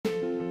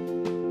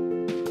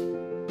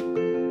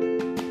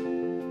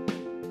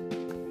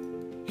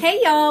Hey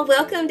y'all,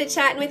 welcome to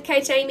Chatting with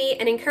Coach Amy,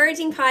 an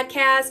encouraging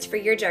podcast for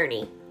your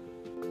journey.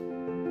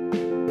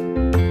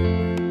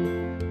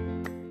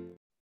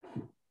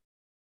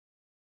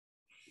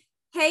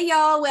 Hey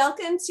y'all,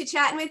 welcome to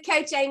Chatting with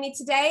Coach Amy.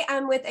 Today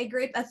I'm with a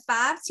group of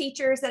 5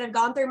 teachers that have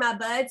gone through my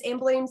Buds and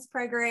Blooms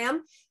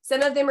program.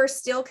 Some of them are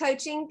still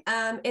coaching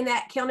in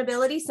that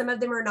accountability, some of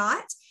them are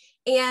not.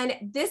 And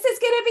this is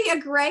going to be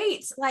a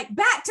great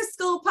back to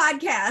school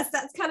podcast.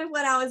 That's kind of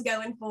what I was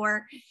going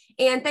for.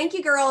 And thank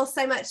you girls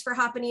so much for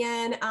hopping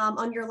in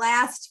on your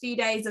last few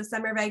days of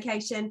summer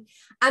vacation.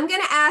 I'm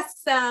going to ask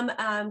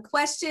some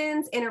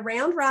questions in a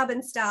round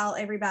robin style,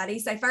 everybody.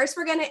 So first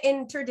we're going to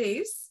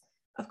introduce,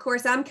 of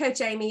course, I'm Coach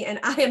Amy and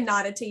I am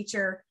not a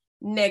teacher,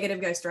 negative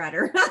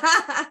ghostwriter.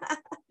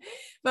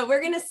 But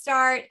we're going to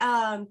start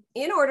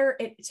in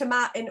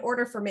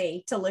order for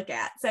me to look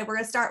at. So we're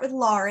going to start with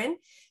Lauren.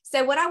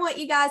 So what I want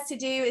you guys to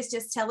do is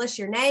just tell us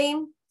your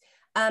name,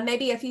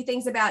 maybe a few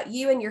things about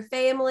you and your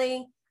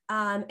family,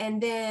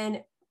 and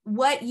then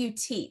what you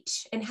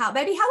teach and how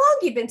long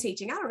you've been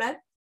teaching. I don't know,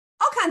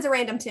 all kinds of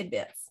random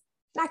tidbits.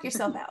 Knock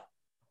yourself out.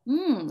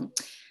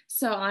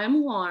 So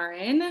I'm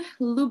Lauren.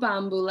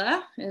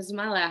 Lubambula is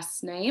my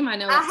last name. I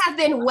know I have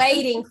been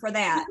waiting for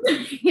that.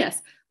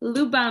 Yes,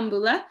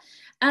 Lubambula.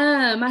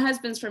 My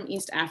husband's from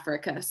East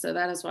Africa, so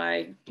that is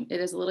why it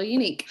is a little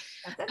unique.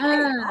 That's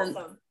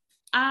awesome.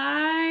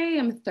 I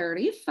am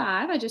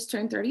 35. I just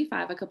turned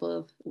 35 a couple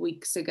of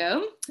weeks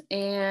ago,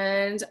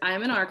 and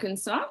I'm in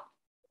Arkansas.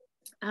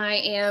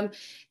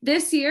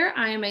 This year,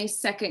 I am a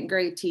second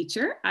grade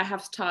teacher. I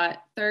have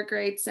taught third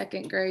grade,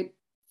 second grade,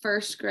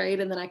 first grade,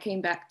 and then I came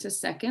back to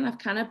second. I've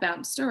kind of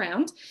bounced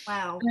around.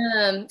 Wow.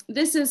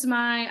 This is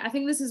my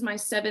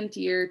 7th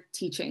year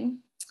teaching.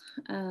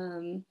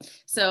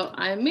 So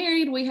I'm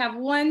married. We have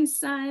one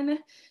son,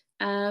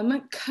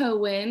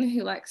 Cohen,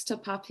 who likes to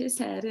pop his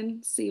head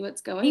and see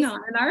what's going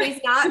on. He's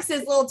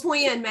Knox's little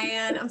twin,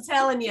 man. I'm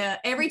telling you,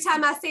 every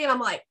time I see him, I'm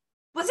like,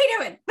 what's he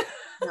doing?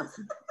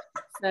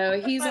 So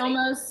he's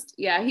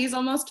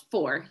almost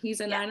 4.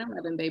 He's a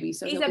 9/11 baby.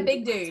 So he's a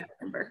big dude.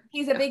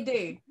 He's a big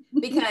dude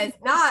because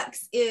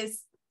Knox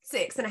is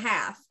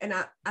 6.5. And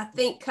I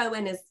think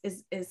Cohen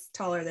is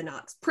taller than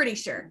Knox. Pretty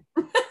sure.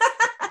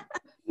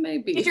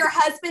 Maybe. Is your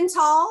husband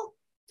tall?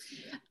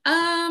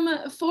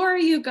 For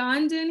a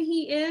Ugandan,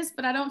 he is,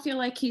 but I don't feel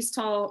like he's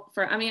tall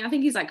I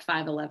think he's like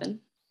 5'11".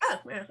 Oh,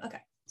 yeah, okay.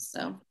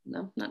 So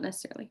no, not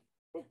necessarily.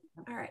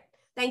 All right.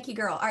 Thank you,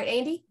 girl. All right,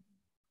 Andy.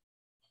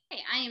 Hey,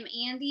 I am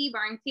Andy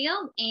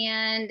Barnfield,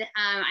 and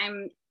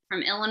I'm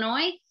from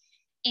Illinois.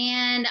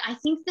 And I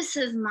think this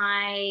is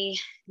my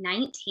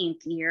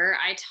 19th year.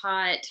 I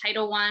taught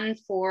Title I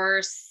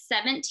for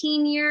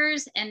 17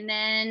 years, and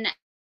then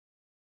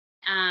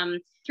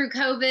through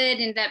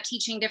COVID, ended up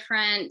teaching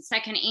different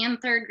second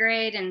and third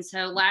grade. And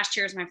so last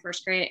year is my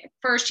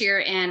first year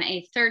in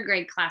a third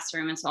grade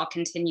classroom. And so I'll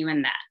continue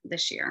in that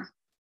this year.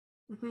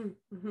 Mm-hmm,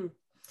 mm-hmm.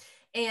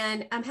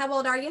 And how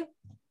old are you?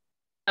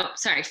 Oh,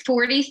 sorry,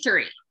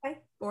 43. Okay,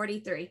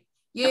 43.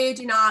 You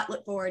do not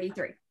look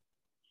 43.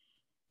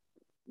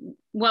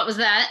 What was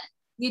that?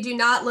 You do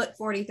not look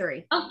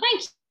 43. Oh,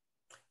 thank you.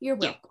 You're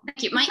welcome.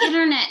 Thank you. My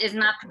internet is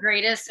not the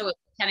greatest, so it's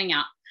cutting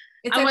out.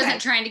 I wasn't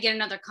trying to get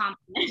another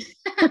compliment.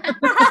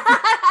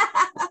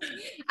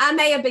 I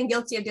may have been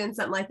guilty of doing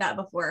something like that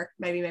before.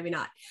 Maybe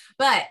not.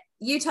 But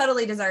you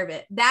totally deserve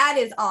it. That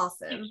is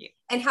awesome. Thank you.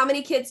 And how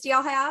many kids do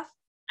y'all have?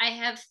 I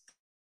have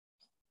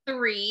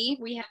 3.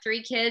 We have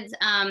 3 kids.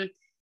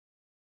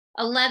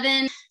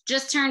 11,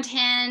 just turned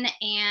 10,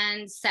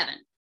 and 7.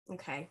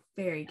 Okay.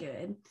 Very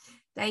good.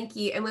 Thank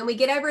you. And when we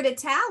get over to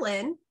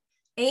Talon,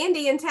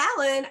 Andy and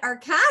Talon are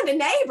kind of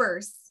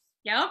neighbors.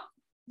 Yep.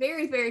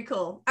 Very, very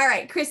cool. All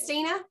right,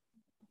 Christina.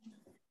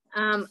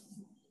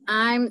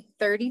 I'm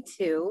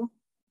 32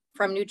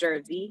 from New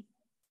Jersey.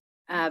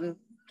 Trying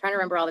to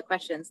remember all the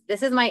questions.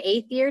 This is my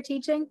 8th year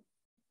teaching.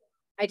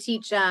 I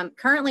teach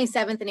currently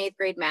 7th and 8th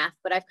grade math,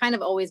 but I've kind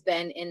of always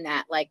been in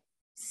that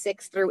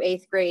 6th through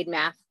 8th grade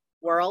math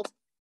world.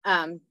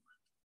 I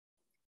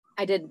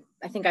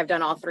think I've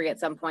done all 3 at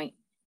some point.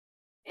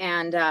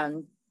 And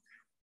I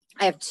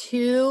have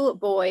 2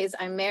 boys.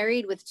 I'm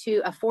married with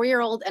a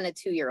 4-year-old and a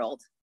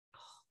 2-year-old.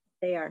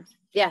 They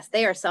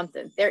are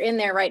something. They're in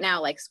there right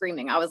now,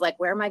 screaming. I was like,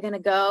 where am I going to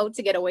go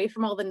to get away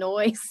from all the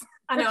noise?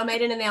 I know, I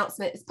made an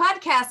announcement. It's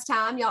podcast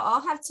time. Y'all all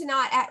have to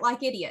not act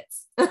like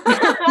idiots.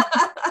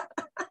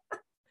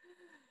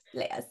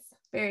 Yes,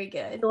 very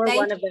good. Or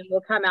one of them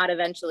will come out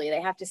eventually.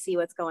 They have to see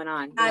what's going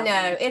on. I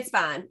know, it's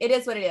fine. It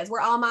is what it is.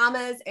 We're all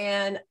mamas.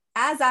 And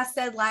as I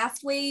said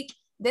last week,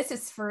 this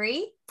is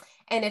free.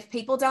 And if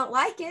people don't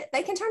like it,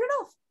 they can turn it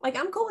off.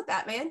 I'm cool with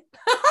that, man.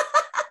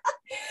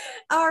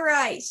 All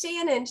right,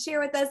 Shannon, share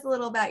with us a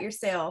little about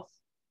yourself.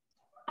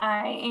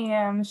 I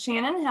am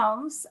Shannon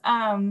Helms.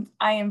 I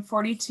am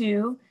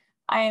 42.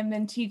 I have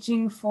been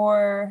teaching this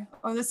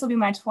will be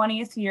my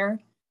 20th year.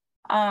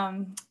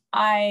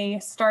 I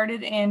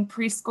started in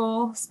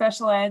preschool,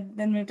 special ed,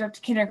 then moved up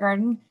to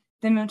kindergarten,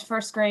 then moved to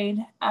first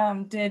grade,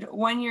 did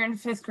 1 year in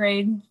 5th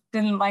grade,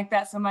 didn't like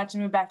that so much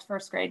and moved back to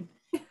first grade.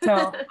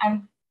 So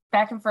I'm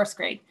back in first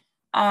grade.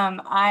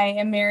 I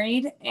am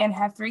married and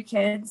have 3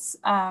 kids,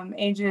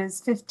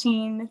 ages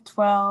 15,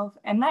 12,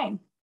 and 9.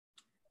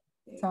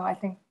 So I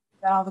think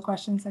that all the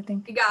questions, I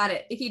think. You got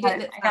it. If you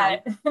didn't, it's I got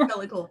it.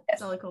 Totally cool.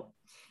 Totally cool.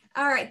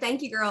 All right.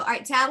 Thank you, girl. All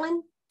right,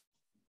 Talon.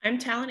 I'm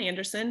Talon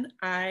Anderson.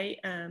 I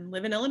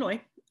live in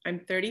Illinois. I'm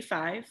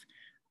 35.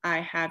 I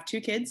have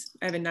 2 kids.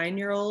 I have a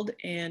 9-year-old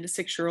and a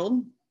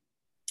 6-year-old.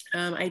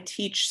 I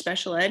teach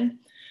special ed,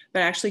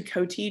 but I actually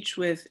co-teach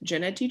with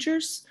gen ed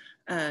teachers,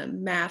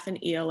 math and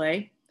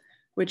ELA,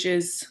 which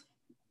is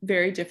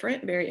very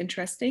different, very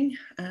interesting,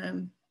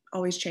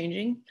 always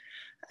changing.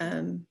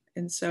 And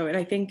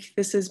I think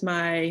this is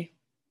I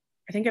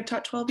think I've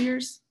taught 12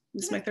 years.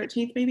 This is my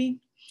 13th maybe.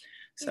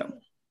 So.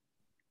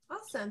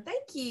 Awesome.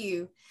 Thank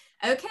you.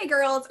 Okay,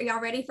 girls, are y'all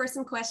ready for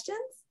some questions?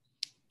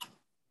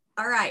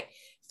 All right.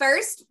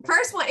 First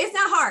one, it's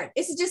not hard.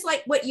 It's just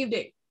like what you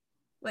do.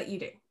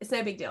 It's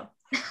no big deal.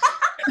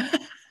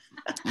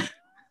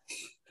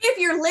 If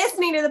you're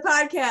listening to the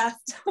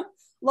podcast,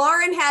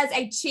 Lauren has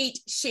a cheat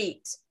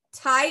sheet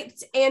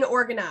typed and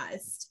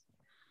organized.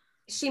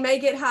 She may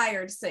get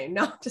hired soon.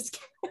 No, just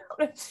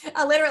kidding.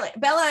 Literally,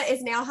 Bella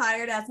is now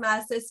hired as my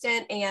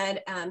assistant, and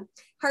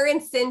her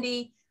and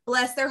Cindy,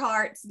 bless their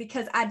hearts,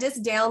 because I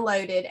just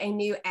downloaded a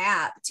new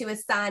app to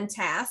assign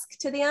tasks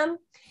to them.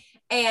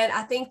 And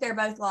I think they're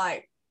both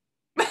like,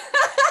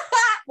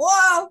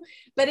 whoa.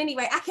 But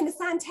anyway, I can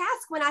assign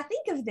tasks when I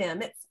think of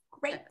them. It's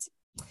great.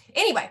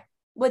 Anyway,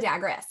 we'll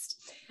digress.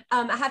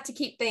 I have to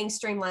keep things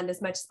streamlined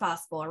as much as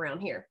possible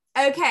around here.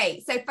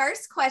 Okay, so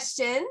first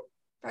question.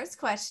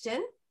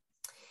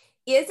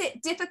 Is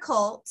it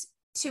difficult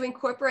to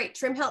incorporate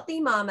Trim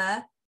Healthy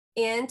Mama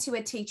into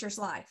a teacher's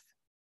life?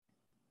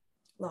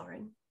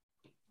 Lauren.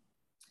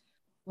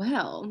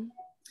 Well,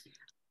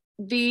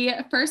 the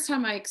first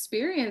time I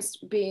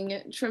experienced being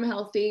Trim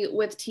Healthy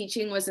with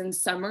teaching was in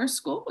summer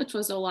school, which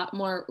was a lot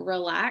more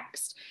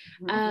relaxed.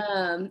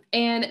 And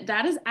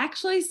that is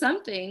actually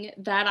something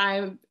that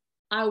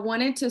I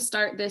wanted to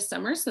start this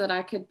summer so that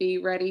I could be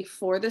ready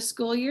for the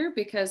school year,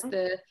 because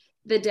the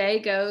day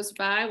goes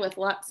by with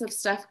lots of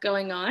stuff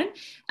going on.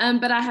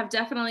 But I have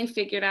definitely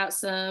figured out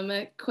some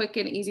quick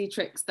and easy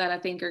tricks that I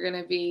think are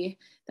going to be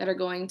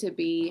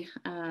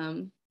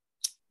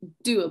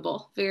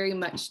doable, very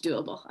much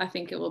doable. I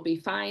think it will be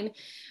fine.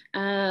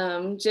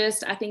 I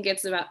think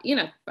it's about,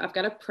 I've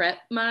got to prep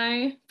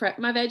my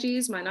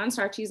veggies, my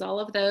non-starchies, all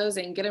of those,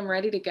 and get them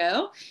ready to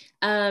go.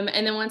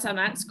 And then once I'm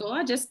at school,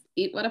 I just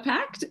eat what I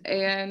packed,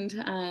 and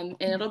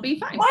it'll be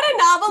fine. What a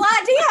novel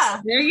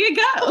idea. There you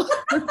go.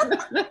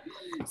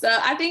 So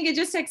I think it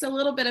just takes a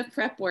little bit of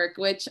prep work,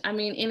 which, I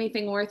mean,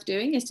 anything worth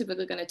doing is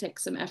typically going to take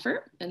some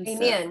effort. And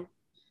Amen.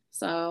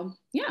 So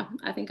yeah,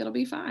 I think it'll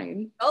be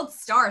fine. Gold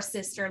star,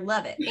 sister.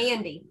 Love it.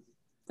 Andy.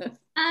 No,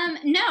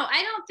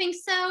 I don't think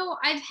so.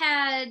 I've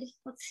had,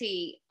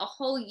 a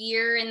whole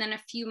year and then a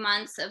few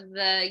months of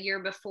the year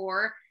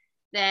before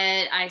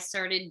that I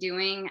started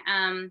doing,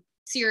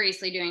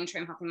 seriously doing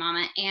Trim Healthy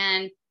Mama.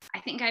 And I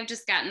think I've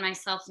just gotten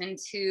myself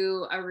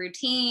into a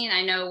routine.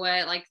 I know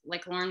what,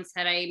 like Lauren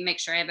said, I make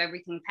sure I have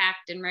everything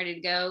packed and ready to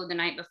go the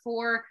night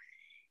before.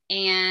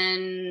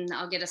 And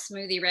I'll get a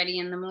smoothie ready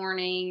in the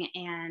morning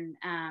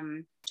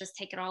and just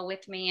take it all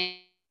with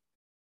me.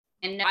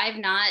 And I've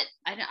not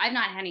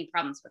had any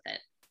problems with it.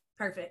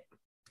 Perfect.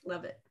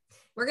 Love it.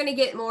 We're going to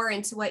get more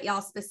into what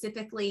y'all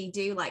specifically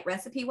do, like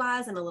recipe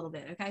wise, in a little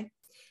bit. Okay.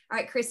 All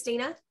right,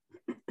 Christina.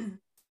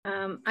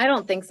 I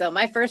don't think so.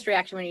 My first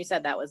reaction when you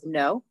said that was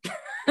no.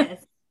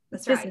 Yes,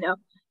 that's right. Just no.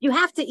 You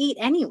have to eat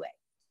anyway.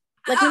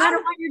 Like no matter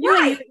what you're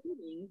doing, you're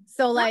eating.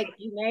 So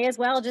you may as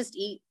well just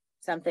eat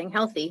something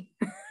healthy.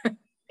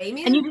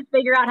 Amen. And you just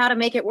figure out how to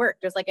make it work,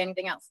 just like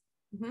anything else.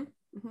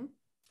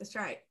 That's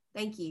right.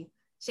 Thank you.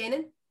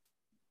 Shannon?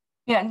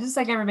 Yeah, and just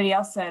like everybody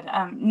else said,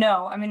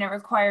 no, I mean, it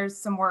requires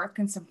some work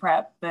and some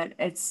prep, but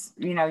it's,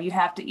 you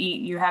have to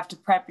eat, you have to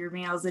prep your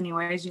meals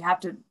anyways, you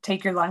have to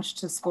take your lunch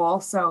to school.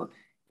 So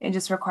it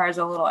just requires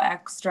a little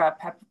extra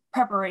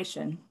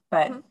preparation,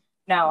 but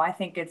no, I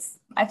think it's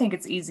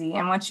easy.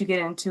 And once you get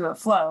into a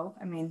flow,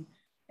 I mean,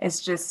 it's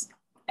just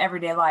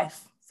everyday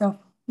life. So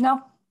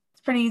no,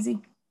 it's pretty easy.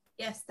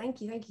 Yes. Thank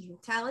you. Thank you.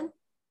 Talon?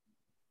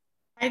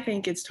 I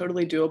think it's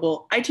totally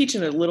doable. I teach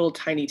in a little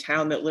tiny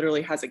town that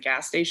literally has a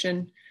gas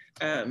station.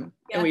 And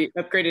we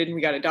upgraded and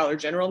we got a Dollar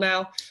General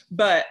now.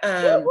 But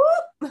the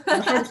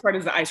hardest part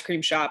is the ice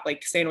cream shop,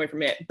 like staying away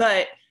from it.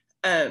 But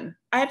I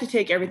have to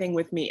take everything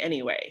with me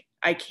anyway.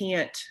 I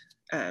can't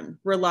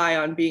rely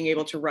on being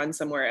able to run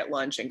somewhere at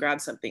lunch and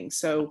grab something.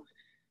 So,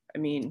 I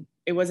mean,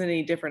 it wasn't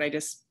any different. I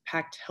just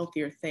packed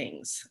healthier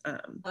things.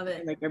 Love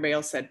it. Like everybody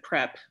else said,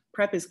 prep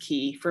is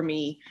key for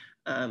me.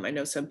 I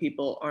know some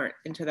people aren't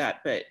into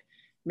that, but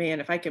man,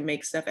 if I can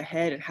make stuff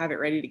ahead and have it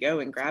ready to go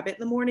and grab it in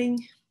the morning,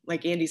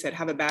 like Andy said,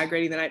 have a bag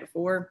ready the night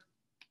before,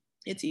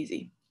 it's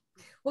easy.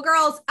 Well,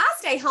 girls, I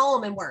stay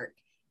home and work,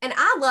 and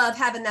I love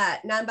having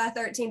that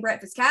 9x13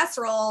 breakfast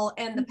casserole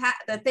and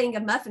the thing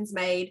of muffins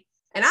made,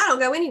 and I don't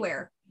go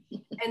anywhere.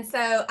 And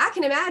so I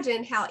can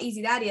imagine how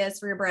easy that is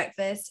for your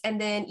breakfast.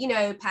 And then, you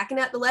know, packing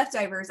up the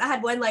leftovers. I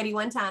had one lady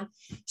one time,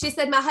 she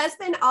said, my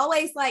husband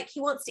always like,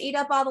 he wants to eat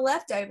up all the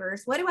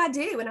leftovers. What do I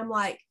do? And I'm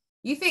like,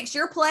 you fix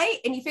your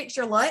plate and you fix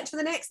your lunch for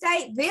the next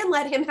day, then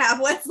let him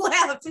have what's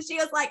left. So she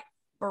was like,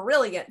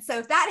 brilliant. So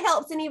if that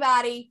helps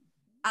anybody,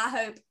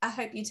 I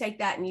hope you take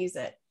that and use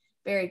it.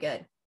 Very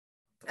good.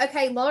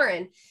 Okay,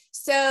 Lauren.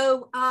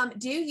 So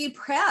do you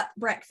prep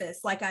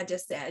breakfast like I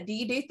just said? Do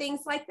you do things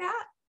like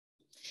that?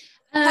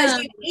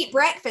 Because you eat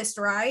breakfast,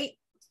 right?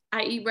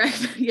 I eat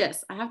breakfast.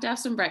 Yes, I have to have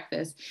some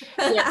breakfast.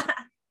 Yeah.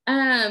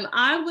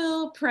 I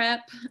will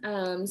prep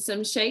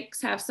some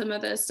shakes, have some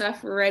of the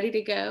stuff ready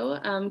to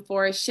go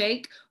for a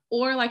shake.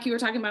 Or like you were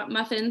talking about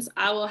muffins,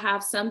 I will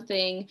have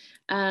something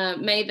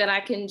made that I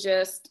can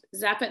just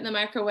zap it in the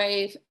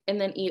microwave and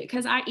then eat it.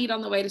 Because I eat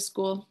on the way to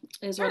school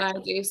is what I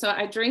do. So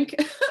I drink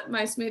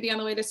my smoothie on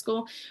the way to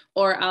school,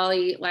 or I'll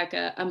eat like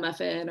a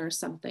muffin or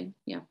something.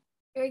 Yeah.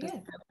 Very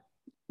good.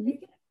 Very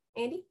good.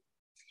 Andy?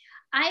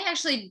 I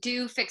actually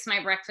do fix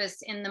my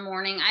breakfast in the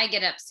morning. I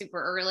get up super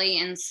early,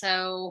 and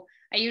so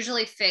I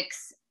usually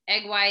fix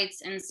egg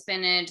whites and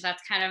spinach.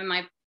 That's kind of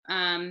my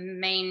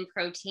main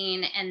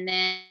protein. And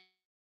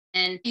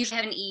then usually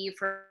have an E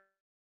for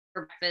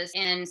breakfast.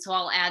 And so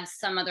I'll add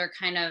some other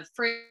kind of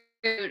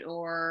fruit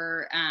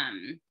or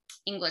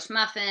English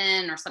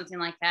muffin or something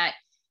like that.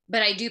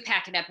 But I do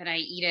pack it up and I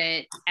eat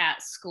it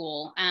at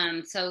school.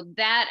 So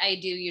that I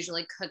do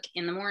usually cook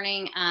in the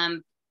morning.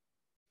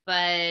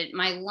 But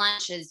my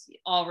lunch is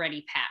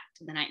already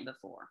packed the night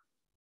before.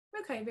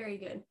 Okay, very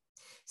good.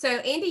 So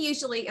Andy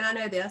usually, and I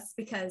know this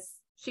because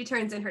she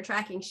turns in her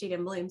tracking sheet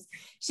in Blooms,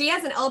 she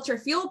has an ultra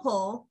fuel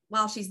pull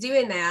while she's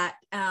doing that.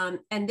 And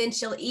then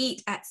she'll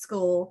eat at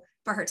school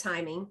for her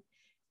timing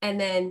and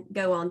then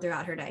go on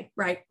throughout her day,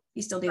 right?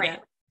 You still do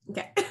that?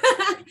 Okay.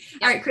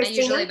 All right,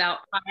 Christina. Usually about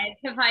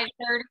 5 to 5:30.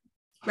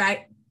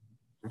 Right.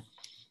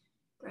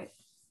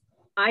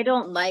 I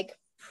don't like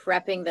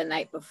prepping the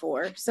night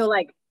before. So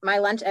like my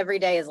lunch every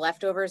day is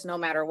leftovers no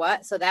matter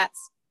what. So that's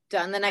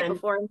done the night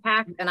before and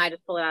packed, and I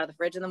just pull it out of the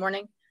fridge in the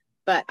morning.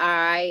 But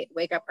I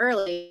wake up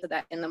early so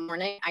that in the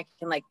morning I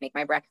can like make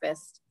my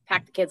breakfast,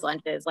 pack the kids'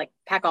 lunches, like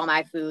pack all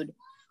my food.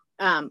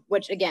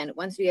 Which again,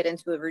 once you get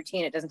into a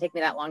routine, it doesn't take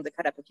me that long to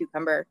cut up a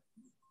cucumber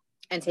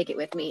and take it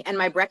with me. And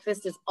my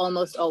breakfast is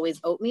almost always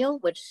oatmeal,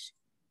 which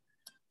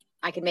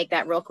I can make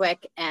that real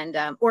quick, and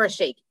or a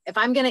shake. If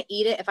I'm gonna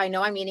eat it, if I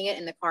know I'm eating it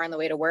in the car on the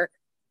way to work,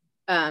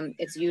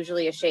 it's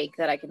usually a shake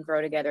that I can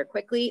throw together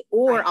quickly,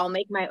 or I'll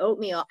make my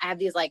oatmeal. I have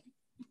these like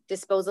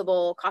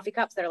disposable coffee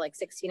cups that are like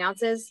 16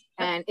 ounces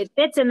and it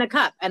fits in the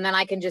cup, and then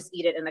I can just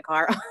eat it in the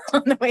car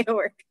on the way to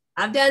work.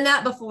 I've done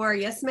that before.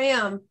 Yes,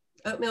 ma'am.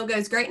 Oatmeal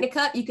goes great in a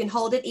cup. You can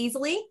hold it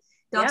easily.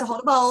 Don't have to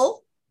hold a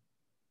bowl.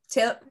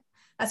 Tip.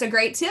 That's a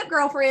great tip,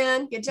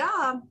 girlfriend. Good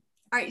job.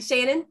 All right,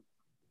 Shannon.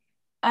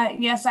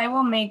 Yes, I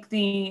will make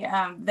the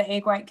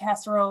egg white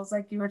casseroles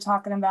like you were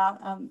talking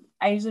about.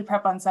 I usually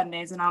prep on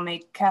Sundays, and I'll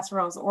make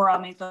casseroles, or I'll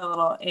make the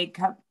little egg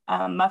cup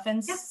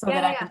muffins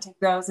that I can take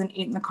those and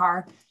eat in the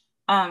car.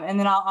 And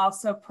then I'll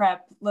also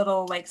prep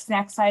little like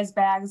snack size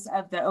bags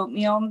of the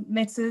oatmeal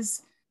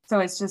mixes. So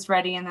it's just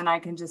ready, and then I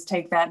can just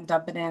take that and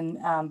dump it in,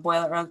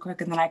 boil it real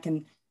quick, and then I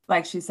can,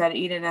 like she said,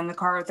 eat it in the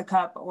car with a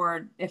cup,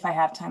 or if I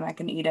have time, I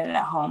can eat it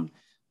at home.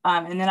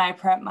 And then I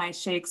prep my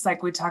shakes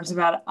like we talked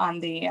about on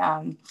the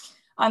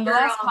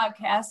last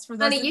podcast. For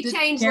those, honey, you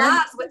changed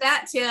lives with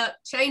that tip,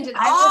 changing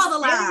all the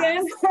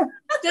lives.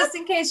 Just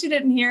in case you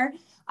didn't hear,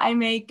 I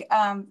make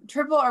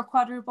triple or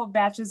quadruple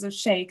batches of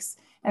shakes,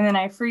 and then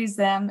I freeze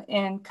them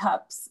in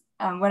cups,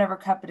 whatever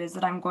cup it is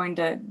that I'm going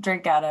to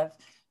drink out of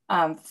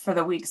for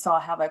the week. So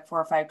I'll have like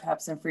 4 or 5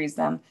 cups and freeze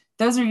them.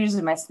 Those are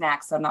usually my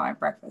snacks, so not my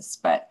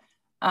breakfast. But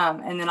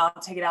and then I'll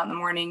take it out in the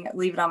morning,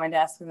 leave it on my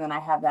desk, and then I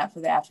have that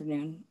for the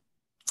afternoon.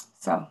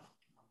 So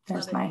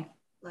there's my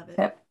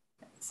tip.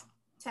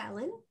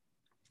 Talon?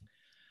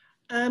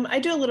 I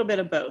do a little bit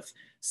of both.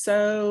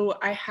 So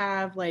I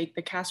have like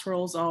the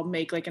casseroles, I'll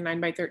make like a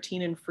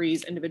 9x13 and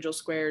freeze individual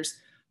squares,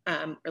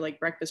 or like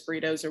breakfast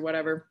burritos or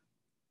whatever.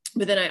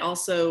 But then I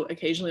also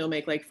occasionally will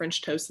make like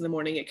French toast in the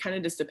morning. It kind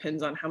of just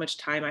depends on how much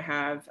time I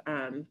have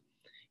and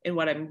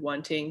what I'm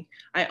wanting.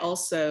 I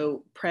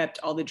also prepped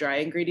all the dry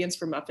ingredients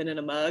for muffin in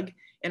a mug,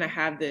 and I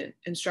have the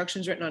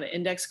instructions written on an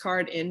index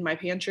card in my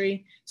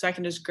pantry. So I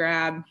can just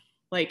grab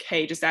like,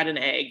 hey, just add an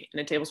egg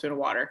and a tablespoon of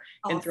water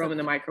and throw them in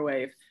the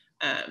microwave.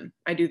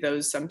 I do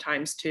those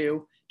sometimes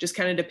too, just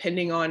kind of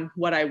depending on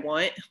what I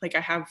want. Like I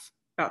have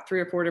about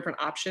 3 or 4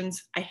 different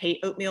options. I hate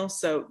oatmeal,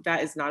 so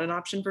that is not an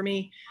option for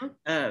me.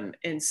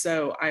 And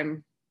so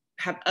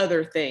have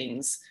other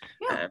things.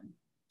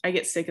 I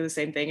get sick of the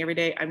same thing every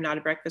day. I'm not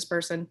a breakfast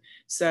person,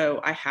 so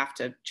I have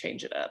to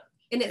change it up.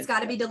 And it's got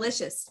to be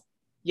delicious.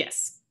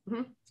 Yes.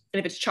 And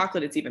if it's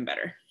chocolate, it's even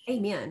better.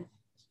 Amen.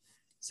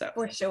 So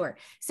for sure.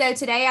 So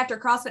today after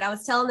CrossFit, I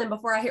was telling them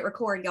before I hit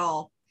record,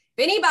 y'all,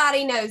 if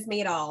anybody knows me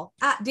at all,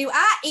 do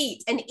I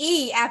eat an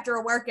E after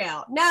a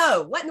workout?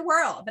 No, what in the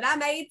world? But I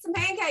made some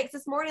pancakes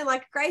this morning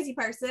like a crazy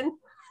person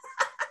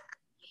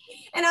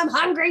and I'm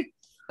hungry.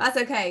 That's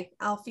okay.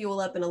 I'll fuel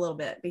up in a little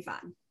bit. Be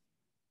fine.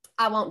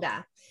 I won't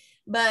die.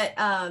 But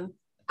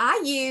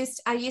I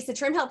used the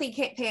Trim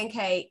Healthy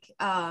pancake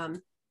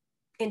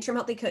in Trim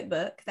Healthy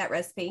cookbook, that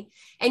recipe.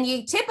 And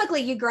you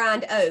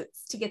grind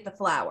oats to get the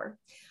flour.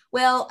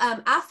 Well,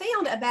 I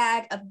found a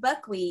bag of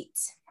buckwheat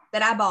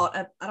that I bought.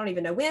 I don't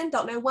even know when,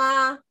 don't know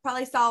why,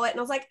 probably saw it. And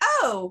I was like,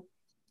 oh,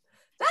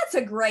 that's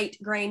a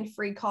great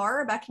grain-free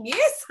carb I can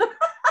use.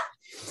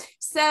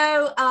 So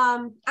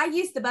I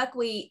used the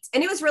buckwheat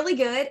and it was really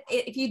good.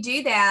 If you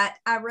do that,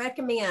 I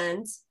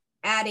recommend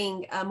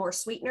adding more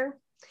sweetener.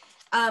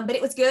 But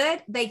it was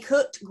good. They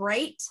cooked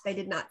great. They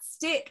did not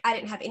stick. I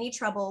didn't have any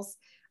troubles.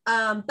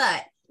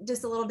 But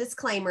just a little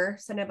disclaimer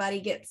so nobody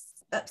gets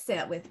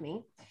upset with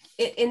me.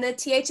 In the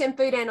THM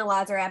Food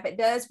Analyzer app, it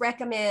does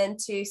recommend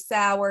to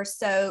sour,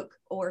 soak,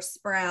 or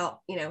sprout,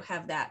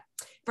 have that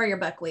for your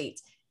buckwheat.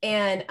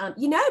 And,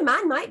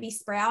 mine might be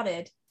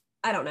sprouted.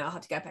 I don't know. I'll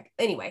have to go back.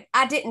 Anyway,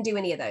 I didn't do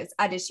any of those.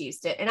 I just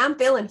used it and I'm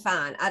feeling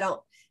fine. I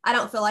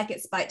don't feel like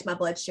it spiked my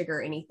blood sugar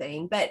or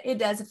anything, but it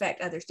does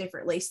affect others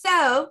differently.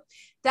 So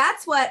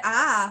that's what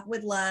I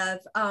would love.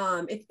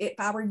 If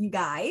I were you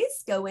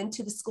guys going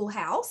to the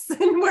schoolhouse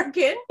and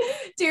working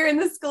during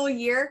the school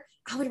year,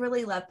 I would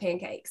really love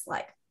pancakes.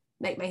 Like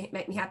make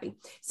me happy.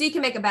 So you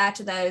can make a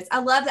batch of those. I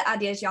love the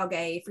ideas y'all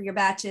gave for your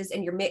batches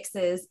and your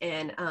mixes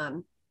and,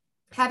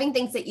 having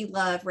things that you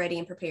love ready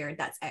and prepared.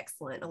 That's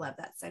excellent. I love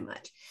that so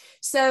much.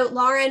 So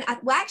Lauren,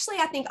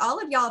 I think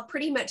all of y'all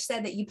pretty much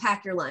said that you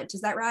pack your lunch.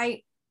 Is that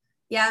right?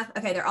 Yeah.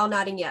 Okay. They're all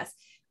nodding yes.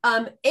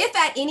 If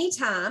at any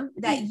time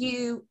that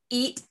you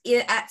eat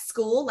it at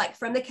school, like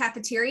from the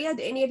cafeteria,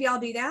 do any of y'all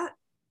do that?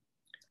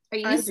 I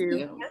used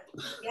to.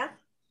 Yeah.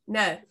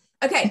 No.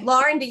 Okay.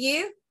 Lauren, do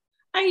you?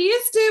 I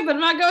used to, but I'm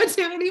not going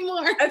to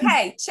anymore.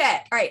 Okay.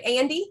 Check. All right.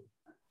 Andy?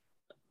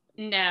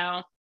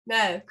 No.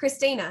 No.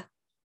 Christina?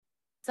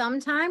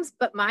 Sometimes,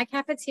 but my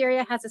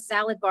cafeteria has a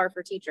salad bar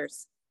for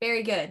teachers.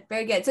 Very good.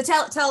 Very good. So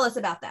tell us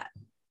about that.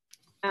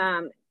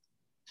 I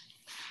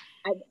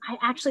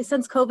actually,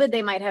 since COVID,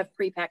 they might have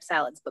pre-packed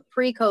salads, but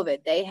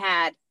pre-COVID, they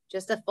had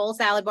just a full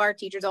salad bar,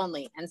 teachers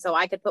only. And so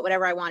I could put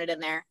whatever I wanted in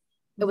there.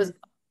 It was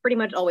pretty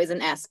much always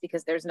an S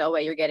because there's no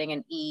way you're getting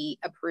an E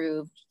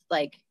approved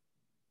like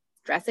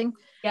dressing.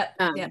 Yep.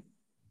 Yep.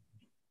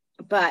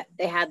 But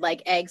they had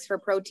like eggs for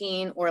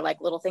protein or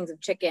like little things of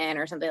chicken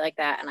or something like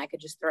that. And I could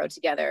just throw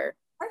together.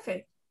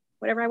 Perfect.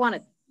 Whatever I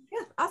wanted.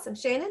 Yeah. Awesome.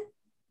 Shannon?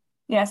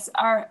 Yes,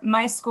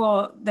 my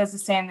school does the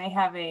same. They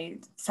have a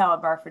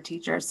salad bar for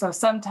teachers. So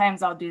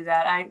sometimes I'll do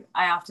that.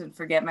 I often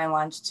forget my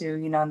lunch too,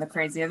 in the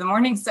crazy of the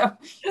morning. So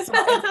it's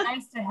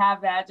nice to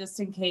have that just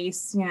in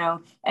case,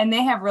 and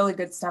they have really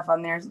good stuff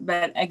on there.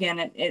 But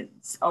again,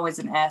 it's always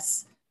an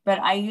S. But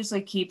I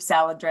usually keep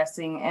salad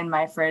dressing in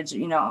my fridge,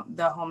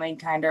 the homemade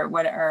kind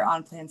or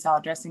on-plan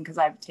salad dressing because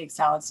I take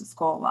salads to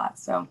school a lot.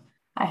 So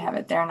I have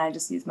it there and I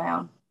just use my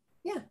own.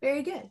 Yeah,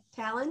 very good.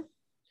 Talon?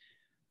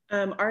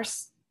 Our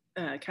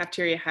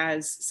cafeteria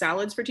has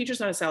salads for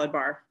teachers, not a salad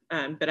bar,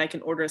 but I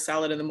can order a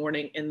salad in the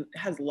morning and it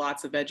has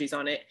lots of veggies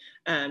on it.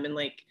 And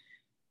like,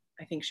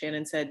 I think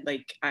Shannon said,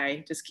 like,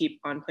 I just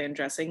keep on-plan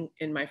dressing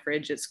in my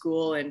fridge at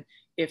school. And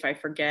if I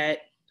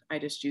forget, I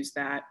just use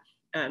that.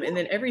 And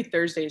then every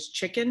Thursday is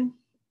chicken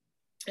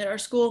at our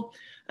school.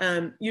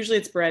 Usually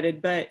it's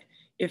breaded, but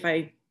if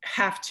I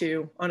have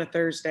to on a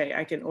Thursday,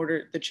 I can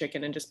order the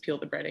chicken and just peel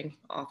the breading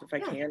off if I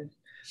can.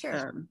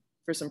 Sure.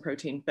 For some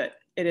protein, but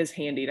it is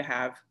handy to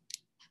have.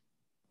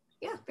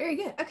 Yeah, very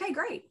good. Okay,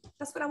 great.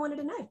 That's what I wanted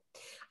to know.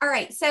 All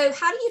right. So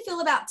how do you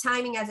feel about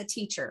timing as a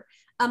teacher?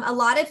 A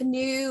lot of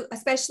new,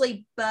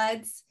 especially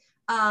buds,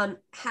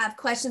 have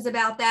questions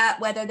about that,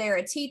 whether they're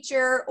a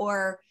teacher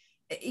or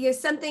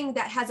something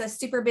that has a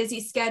super busy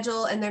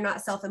schedule and they're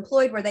not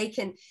self-employed where they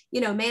can,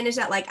 manage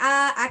that. Like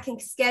I can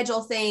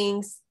schedule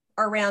things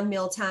around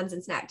meal times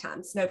and snack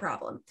times, no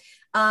problem.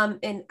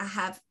 And I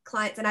have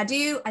clients and I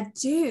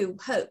do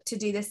hope to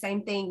do the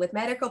same thing with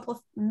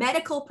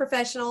medical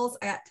professionals.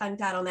 I got tongue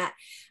tied on that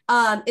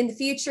in the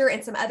future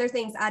and some other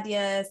things,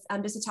 ideas,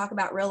 just to talk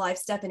about real life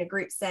stuff in a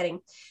group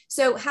setting.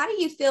 So how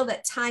do you feel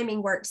that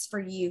timing works for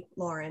you,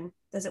 Lauren?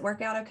 Does it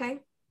work out okay?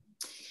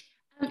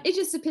 It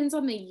just depends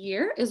on the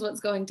year is what's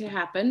going to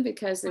happen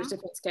because there's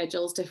different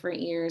schedules,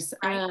 different years.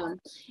 Right.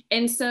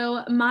 And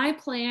so my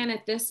plan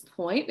at this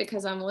point,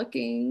 because I'm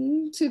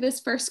looking to this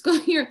first school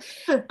year,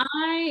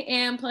 I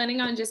am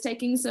planning on just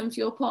taking some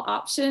fuel pool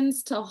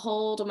options to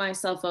hold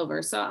myself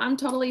over. So I'm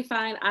totally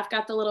fine. I've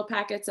got the little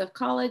packets of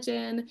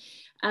collagen.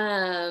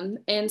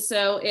 And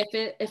so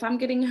if I'm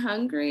getting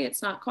hungry,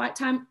 it's not quite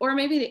time, or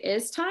maybe it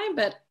is time,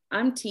 but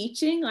I'm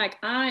teaching, like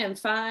I am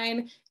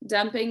fine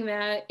dumping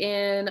that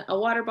in a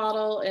water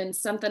bottle and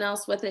something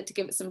else with it to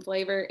give it some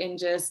flavor and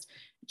just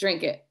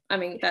drink it. I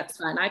mean, that's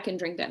fine. I can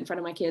drink that in front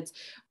of my kids,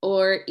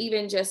 or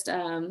even just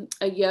a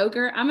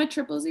yogurt. I'm a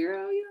 000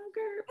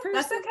 yogurt person.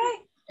 That's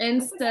okay.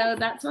 And so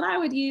that's what I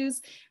would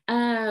use.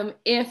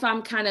 If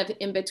I'm kind of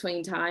in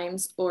between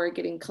times or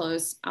getting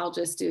close, I'll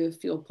just do a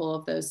fuel pull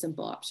of those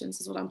simple options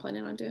is what I'm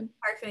planning on doing.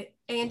 Perfect.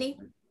 Andy?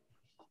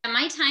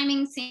 My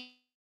timing seems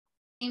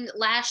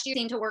last year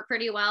seemed to work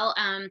pretty well.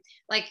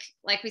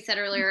 Like we said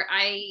earlier,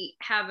 I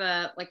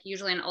have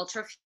usually an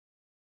ultra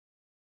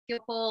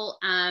fuel,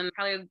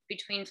 probably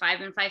between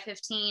 5 and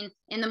 5:15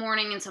 in the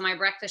morning. And so my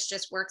breakfast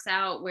just works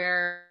out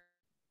where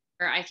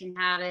I can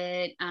have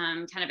it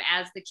kind of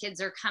as the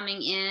kids are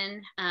coming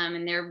in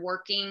and they're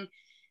working.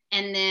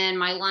 And then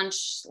my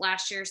lunch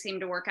last year seemed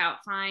to work out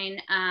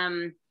fine.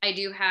 I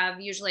do have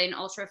usually an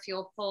ultra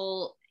fuel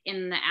pull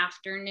in the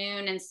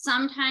afternoon, and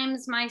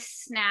sometimes my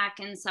snack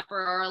and supper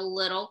are a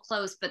little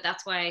close, but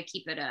that's why I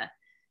keep it a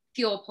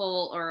fuel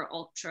pull or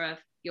ultra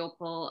fuel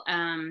pull.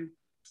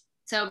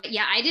 So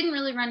yeah, I didn't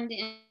really run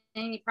into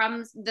any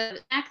problems. The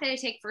snack that I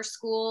take for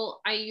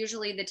school,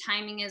 the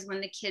timing is when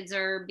the kids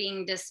are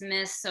being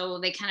dismissed, so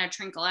they kind of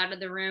trickle out of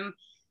the room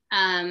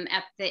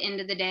at the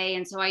end of the day.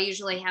 And so I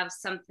usually have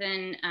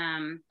something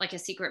like a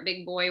secret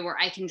big boy where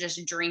I can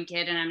just drink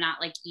it and I'm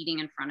not like eating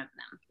in front of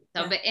them.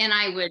 So, and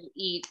I would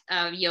eat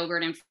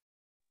yogurt in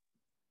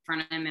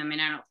front of them. I mean,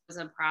 I don't know if it was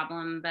a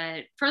problem,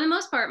 but for the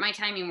most part, my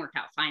timing worked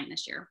out fine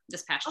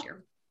this past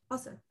year.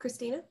 Awesome.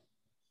 Christina?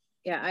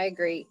 Yeah, I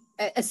agree.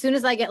 As soon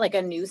as I get like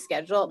a new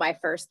schedule, my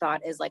first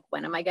thought is like,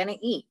 when am I going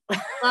to eat?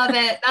 Love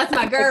it. That's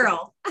my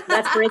girl.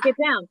 Let's break it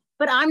down.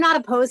 But I'm not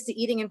opposed to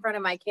eating in front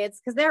of my kids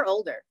because they're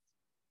older.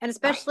 And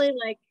especially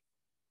like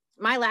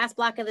my last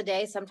block of the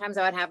day, sometimes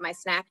I would have my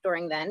snack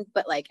during then,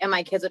 but like, and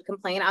my kids would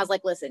complain. I was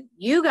like, listen,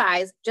 you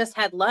guys just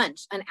had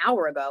lunch an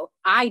hour ago.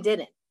 I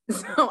didn't.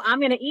 So I'm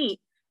going to eat.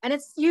 And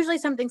it's usually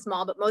something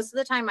small, but most of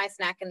the time my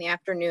snack in the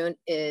afternoon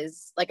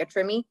is like a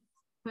Trimmy.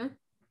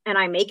 And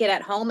I make it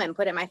at home and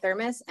put it in my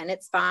thermos and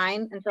it's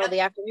fine until the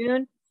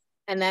afternoon.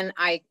 And then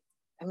I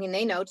mean,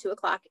 they know 2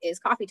 o'clock is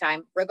coffee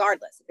time,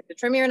 regardless. If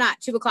it's a Trimmy or not,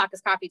 2 o'clock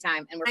is coffee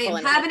time. And I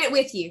am having it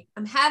with you.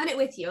 I'm having it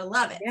with you. I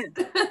love it.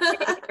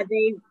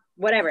 Yeah.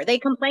 Whatever. They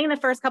complain the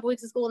first couple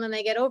weeks of school and then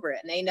they get over it.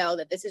 And they know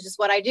that this is just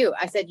what I do.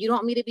 I said, you don't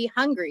want me to be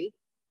hungry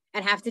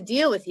and have to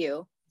deal with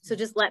you. So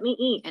just let me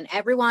eat. And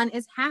everyone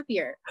is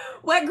happier.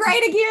 What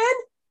grade again?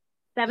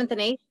 7th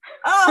and 8th.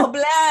 Oh,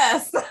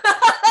 bless.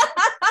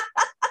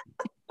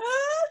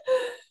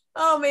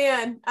 Oh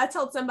man, I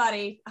told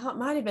somebody, it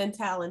might have been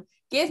Talon,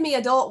 give me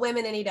adult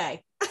women any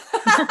day.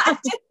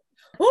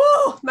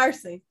 Woo,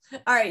 mercy.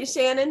 All right,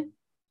 Shannon.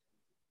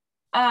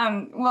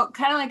 Well,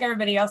 kind of like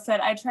everybody else said,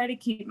 I try to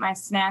keep my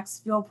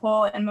snacks fuel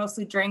pull and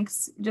mostly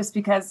drinks just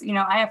because, you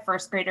know, I have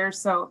first graders.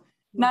 So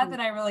not that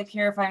I really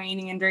care if I'm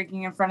eating and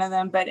drinking in front of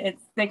them, but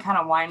they kind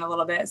of whine a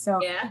little bit. So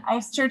I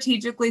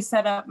strategically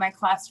set up my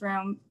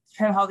classroom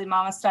Trim Healthy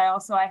Mama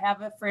style. So I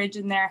have a fridge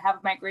in there, have a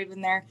microwave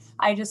in there.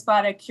 I just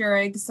bought a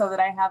Keurig so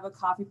that I have a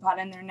coffee pot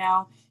in there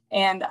now.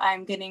 And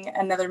I'm getting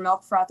another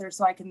milk frother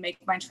so I can make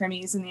my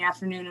trimmies in the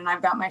afternoon. And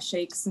I've got my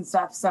shakes and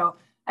stuff. So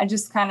I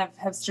just kind of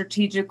have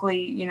strategically,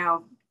 you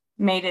know,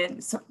 made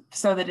it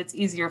so that it's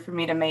easier for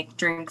me to make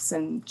drinks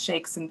and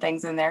shakes and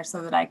things in there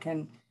so that I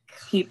can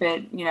keep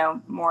it, you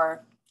know,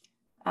 more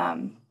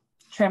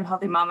Trim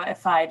Healthy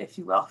Mama-ified, if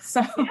you will.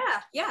 So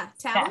yeah.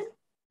 Talon?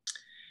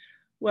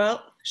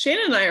 Well,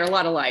 Shannon and I are a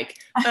lot alike.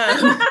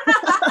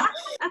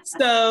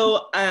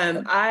 So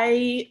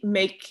I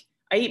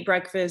eat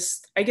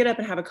breakfast. I get up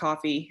and have a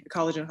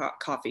collagen hot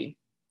coffee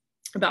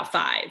about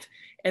 5.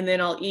 And then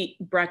I'll eat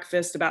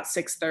breakfast about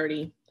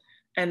 6:30.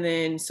 And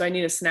then, so I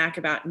need a snack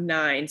about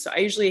 9. So I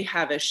usually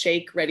have a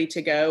shake ready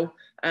to go,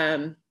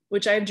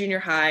 which I have junior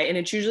high, and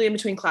it's usually in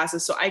between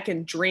classes. So I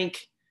can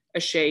drink a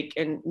shake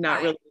and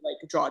not really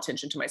like draw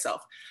attention to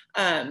myself.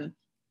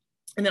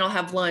 And then I'll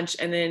have lunch.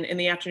 And then in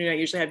the afternoon, I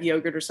usually have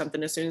yogurt or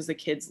something as soon as the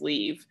kids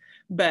leave.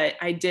 But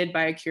I did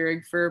buy a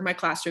Keurig for my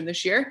classroom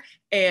this year.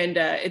 And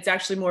it's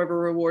actually more of a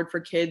reward for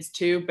kids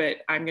too, but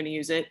I'm going to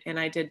use it. And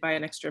I did buy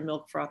an extra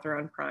milk frother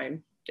on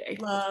Prime Day.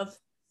 Love.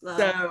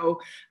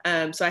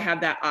 So I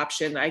have that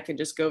option. I can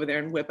just go over there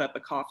and whip up a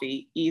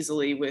coffee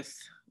easily with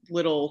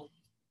little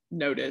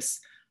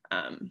notice.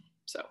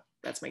 So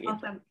that's my game.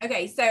 Awesome.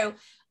 Okay. So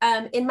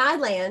in my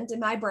land, in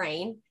my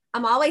brain,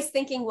 I'm always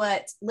thinking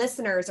what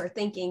listeners are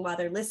thinking while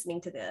they're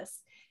listening to this.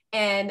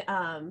 And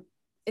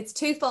it's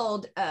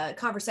twofold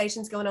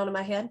conversations going on in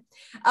my head.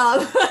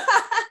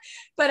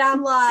 But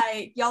I'm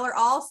like, y'all are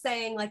all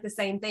saying like the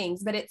same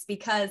things, but it's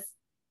because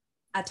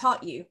I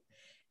taught you.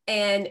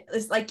 And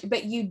it's like,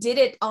 but you did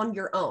it on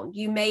your own.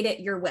 You made it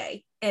your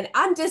way. And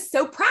I'm just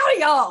so proud of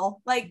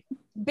y'all, like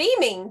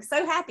beaming,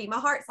 so happy. My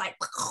heart's like,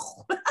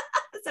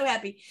 so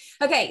happy.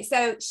 Okay.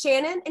 So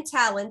Shannon and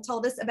Talon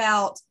told us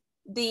about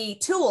the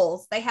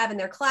tools they have in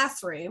their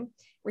classroom,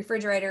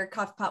 refrigerator,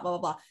 coffee pot, blah, blah,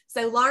 blah.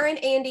 So Lauren,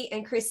 Andy,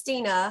 and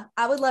Christina,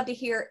 I would love to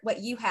hear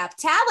what you have.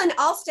 Talon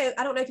also,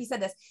 I don't know if you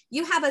said this,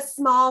 you have a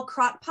small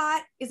crock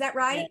pot. Is that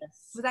right?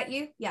 Yes. Was that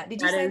you? Yeah.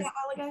 Did you say that a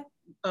while ago?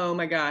 Oh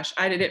my gosh.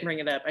 I didn't bring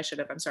it up. I should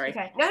have. I'm sorry.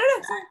 Okay. No.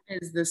 That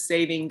is the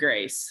saving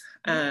grace.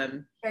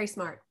 Very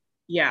smart.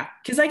 Yeah.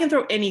 Because I can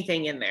throw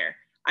anything in there.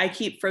 I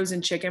keep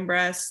frozen chicken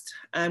breast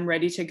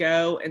ready to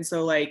go. And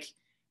so like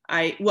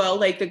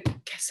the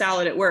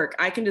salad at work,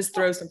 I can just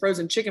throw some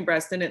frozen chicken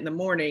breast in it in the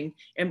morning.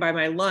 And by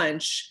my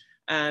lunch,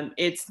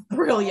 it's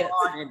brilliant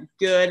and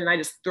good. And I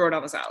just throw it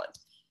on the salad.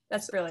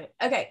 That's brilliant.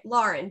 Okay,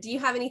 Lauren, do you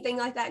have anything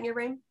like that in your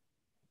room?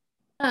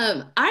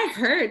 I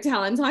heard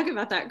Talon talk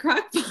about that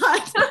crock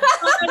pot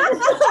on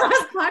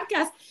the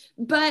podcast,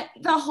 but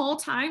the whole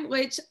time,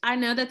 which I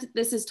know that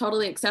this is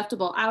totally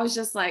acceptable, I was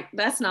just like,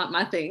 that's not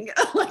my thing.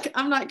 Like,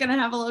 I'm not gonna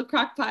have a little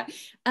crock pot.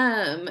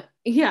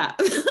 Yeah,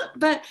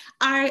 but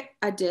I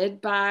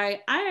did buy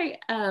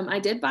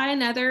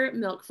another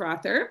milk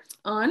frother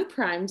on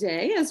Prime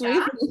Day, as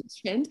we've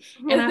mentioned,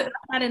 and I put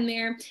that in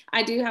there.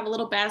 I do have a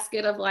little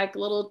basket of like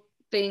little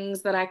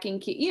things that I can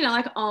keep, you know,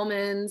 like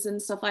almonds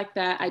and stuff like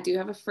that. I do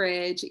have a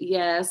fridge.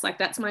 Yes, like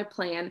that's my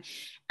plan.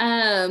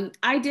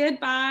 I did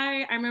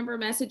buy, I remember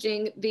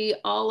messaging the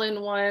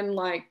all-in-one,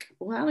 like,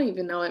 well, I don't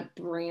even know what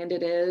brand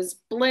it is,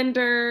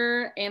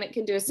 blender, and it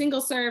can do a single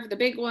serve, the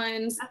big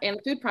ones, and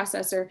a food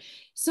processor.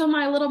 So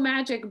my little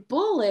magic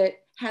bullet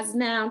has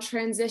now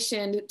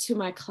transitioned to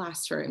my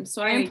classroom.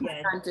 So I am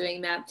planning on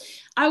doing that.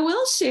 I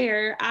will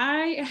share,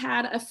 I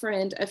had a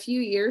friend a few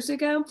years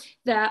ago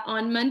that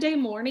on Monday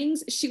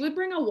mornings, she would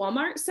bring a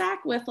Walmart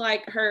sack with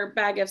like her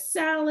bag of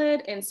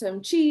salad and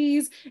some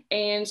cheese,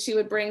 and she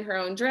would bring her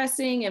own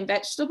dressing and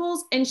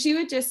vegetables, and she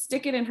would just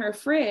stick it in her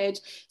fridge.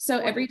 So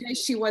every day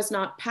she was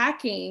not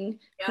packing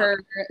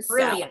her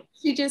salad.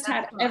 She just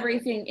had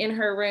everything in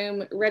her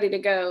room ready to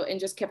go and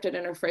just kept it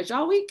in her fridge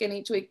all week, and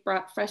each week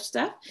brought fresh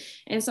stuff.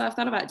 And so I've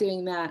thought about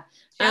doing that.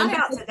 Shout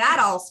out to that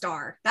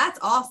all-star. That's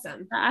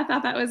awesome. I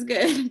thought that was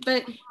good.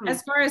 But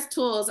as far as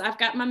tools, I've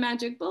got my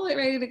magic bullet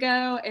ready to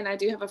go, and I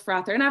do have a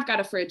frother, and I've got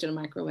a fridge and a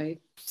microwave.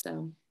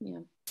 So yeah.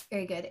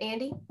 Very good.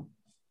 Andy?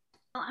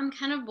 Well, I'm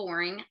kind of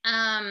boring.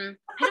 I don't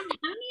have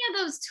any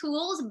of those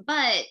tools,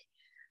 but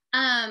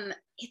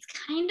it's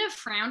kind of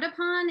frowned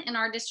upon in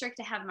our district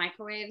to have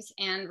microwaves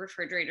and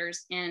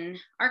refrigerators in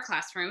our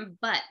classroom,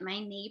 but my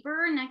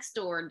neighbor next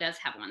door does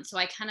have one. So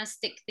I kind of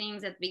stick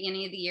things at the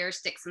beginning of the year,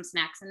 stick some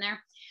snacks in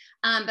there.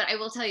 But I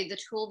will tell you the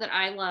tool that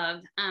I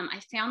love,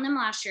 I found them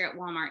last year at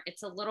Walmart.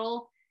 It's a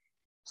little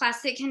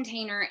plastic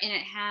container, and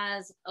it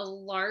has a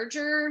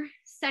larger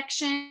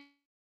section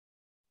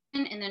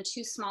and then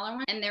two smaller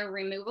ones, and they're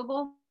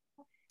removable.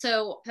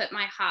 So put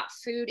my hot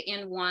food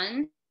in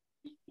one,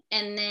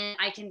 and then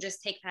I can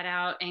just take that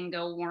out and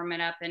go warm it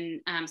up.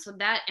 And so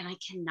that, and I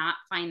cannot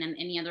find them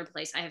any other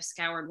place. I have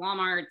scoured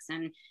Walmarts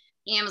and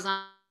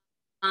Amazon,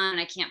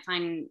 and I can't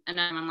find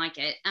another one like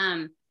it.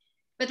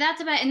 But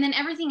that's about, and then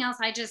everything else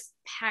I just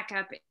pack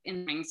up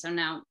in things. So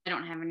no, I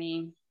don't have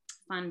any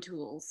fun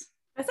tools.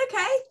 That's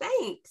okay.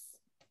 Thanks.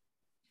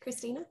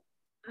 Christina?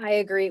 I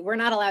agree. We're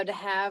not allowed to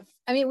have,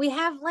 I mean, we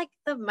have like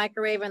the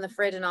microwave and the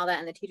fridge and all that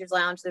in the teacher's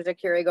lounge. There's a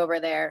Keurig over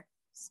there.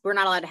 We're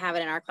not allowed to have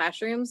it in our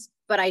classrooms,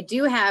 but I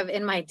do have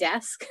in my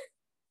desk,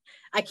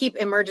 I keep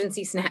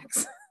emergency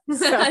snacks.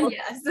 So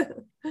yes.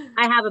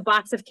 I have a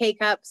box of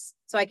K-Cups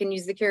so I can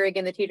use the Keurig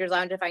in the teacher's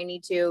lounge if I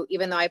need to,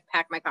 even though I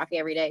pack my coffee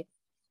every day.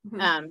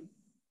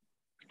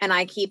 And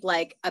I keep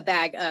like a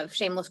bag of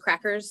Shameless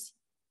crackers,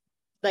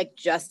 like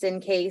just in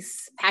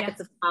case,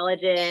 packets of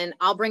collagen.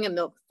 I'll bring a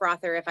milk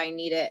frother if I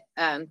need it,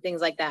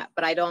 things like that.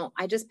 But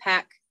I just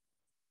pack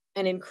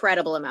an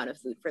incredible amount of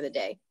food for the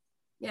day.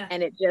 Yeah.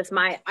 And it just,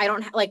 I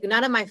don't like,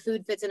 none of my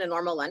food fits in a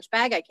normal lunch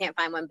bag. I can't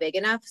find one big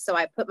enough. So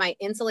I put my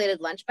insulated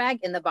lunch bag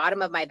in the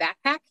bottom of my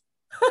backpack.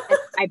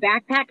 My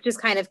backpack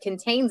just kind of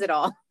contains it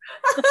all.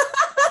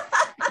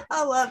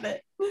 I love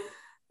it.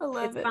 I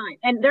love it. Fine.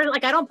 And there's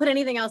like, I don't put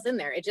anything else in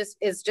there. It just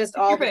is just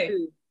all the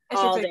food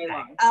all day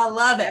long. I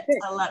love it.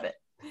 I love it.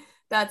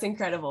 That's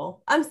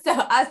incredible. I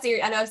know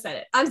I've said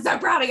it. I'm so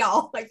proud of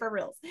y'all, like for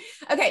reals.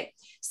 Okay.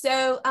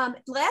 So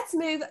let's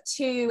move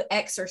to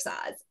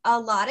exercise. A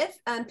lot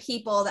of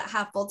people that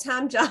have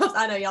full-time jobs,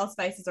 I know y'all's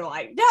faces are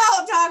like,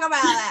 don't talk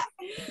about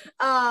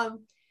that.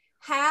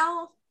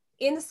 How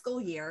in the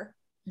school year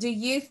do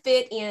you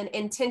fit in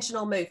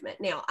intentional movement?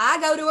 Now,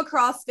 I go to a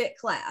CrossFit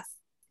class.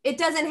 It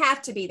doesn't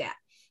have to be that.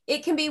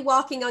 It can be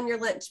walking on your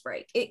lunch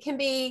break. It can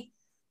be,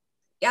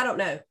 I don't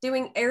know,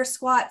 doing air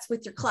squats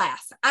with your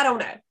class. I don't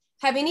know.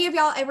 Have any of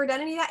y'all ever done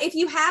any of that? If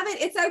you haven't,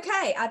 it's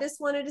okay. I just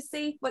wanted to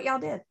see what y'all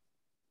did.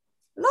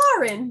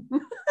 Lauren.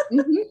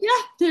 Yeah,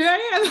 here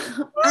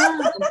I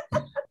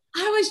am.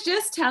 I was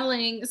just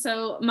telling,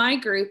 so my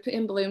group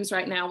in Blooms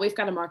right now, we've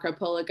got a Marco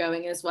Polo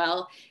going as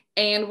well.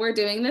 And we're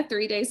doing the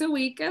 3 days a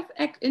week of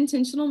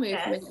intentional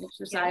movement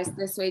exercise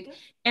this week.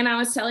 And I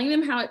was telling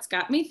them how it's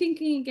got me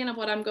thinking again of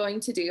what I'm going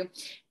to do.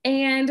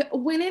 And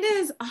when it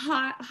is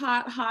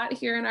hot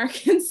here in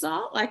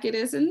Arkansas, like it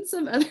is in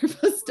some other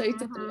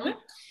states at the moment,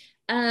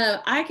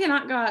 I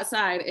cannot go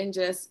outside and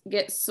just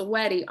get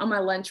sweaty on my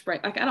lunch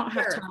break. Like I don't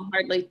have time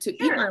hardly to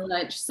eat my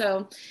lunch.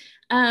 So,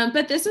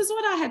 but this is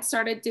what I had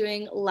started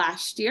doing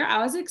last year.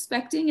 I was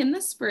expecting in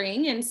the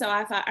spring. And so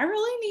I thought I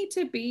really need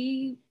to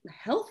be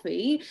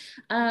healthy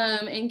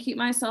and keep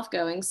myself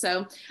going.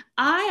 So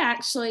I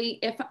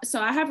actually,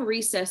 I have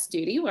recess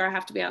duty where I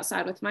have to be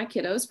outside with my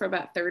kiddos for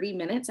about 30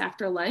 minutes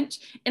after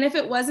lunch. And if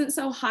it wasn't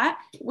so hot,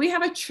 we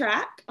have a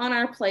track on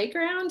our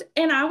playground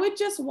and I would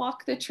just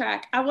walk the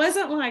track. I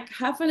wasn't like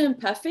huffing and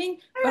puffing,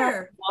 but I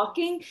was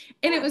walking.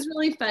 And it was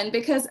really fun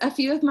because a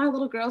few of my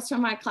little girls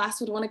from my class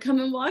would want to come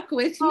and walk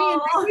with me.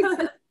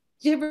 And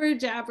jibber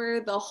jabber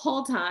the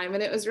whole time,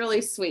 and it was really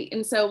sweet.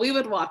 And so we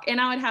would walk,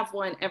 and I would have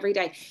one every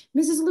day.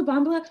 Mrs.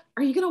 Lubambula,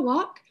 are you gonna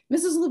walk?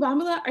 Mrs.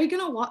 Lubambula, are you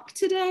gonna walk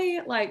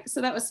today? Like,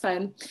 so that was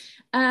fun.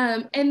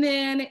 And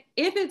then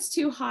if it's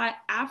too hot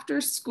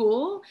after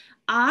school,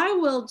 I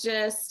will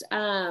just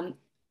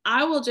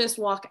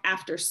walk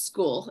after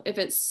school if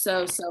it's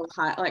so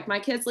hot. Like my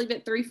kids leave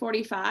at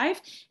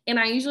 3:45 and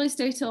I usually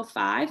stay till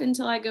 5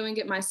 until I go and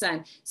get my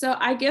son. So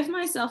I give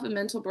myself a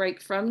mental break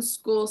from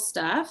school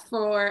stuff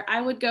I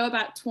would go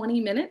about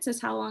 20 minutes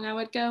is how long I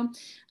would go.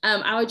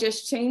 I would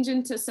just change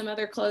into some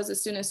other clothes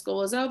as soon as school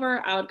was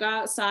over. I would go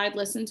outside,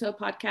 listen to a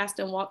podcast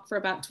and walk for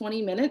about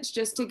 20 minutes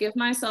just to give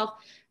myself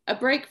a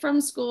break from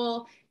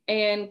school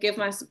and give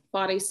my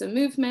body some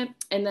movement.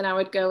 And then I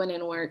would go in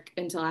and work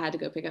until I had to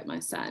go pick up my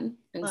son.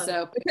 And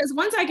because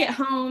once I get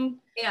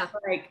home,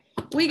 like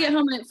we get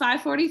home at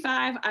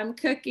 5:45, I'm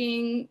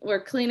cooking,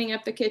 we're cleaning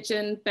up the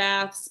kitchen,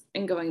 baths,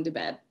 and going to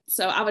bed.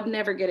 So I would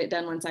never get it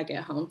done once I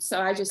get home. So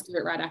I just do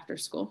it right after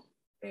school.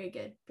 Very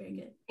good. Very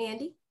good.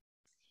 Andy?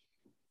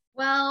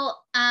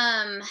 Well,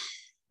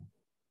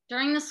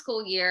 during the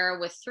school year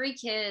with 3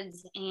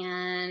 kids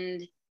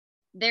and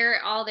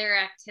all their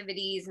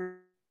activities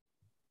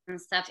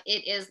and stuff,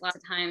 it is lots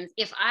of times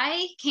if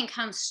I can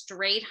come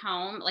straight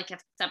home, like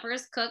if supper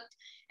is cooked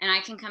and I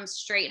can come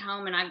straight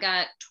home and I've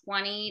got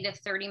 20 to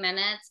 30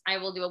 minutes, I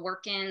will do a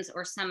work-ins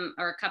or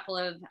a couple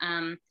of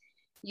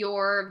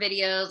your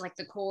videos, like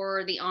the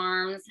core, the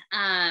arms.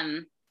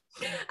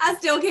 I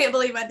still can't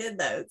believe I did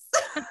those.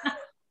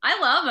 I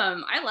love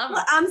them.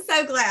 Well, I'm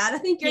so glad. I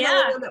think you're the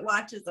only one that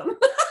watches them.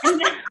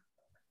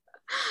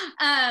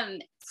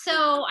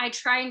 So I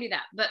try and do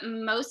that, but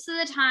most of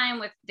the time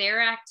with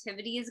their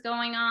activities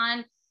going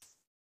on,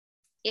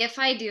 if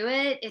I do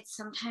it, it's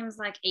sometimes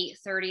like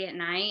 8:30 at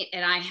night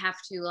and I have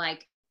to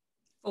like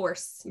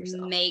force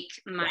yourself, make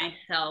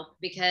myself,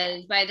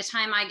 because by the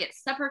time I get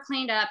supper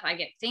cleaned up, I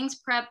get things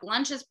prepped,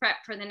 lunches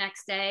prepped for the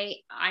next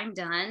day, I'm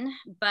done.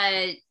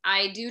 But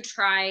I do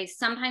try,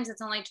 sometimes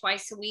it's only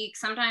twice a week,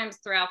 sometimes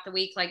throughout the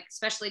week, like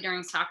especially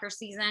during soccer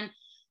season,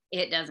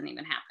 it doesn't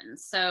even happen.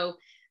 So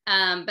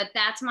but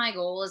that's my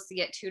goal, is to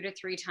get 2 to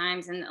 3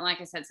 times. And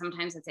like I said,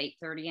 sometimes it's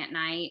 8:30 at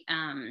night.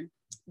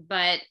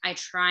 But I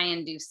try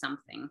and do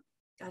something.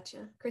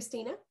 Gotcha.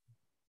 Christina?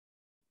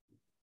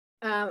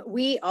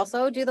 We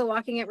also do the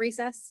walking at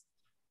recess,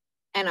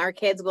 and our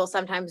kids will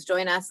sometimes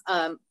join us.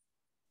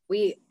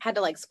 We had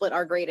to like split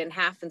our grade in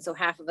half. And so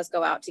half of us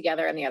go out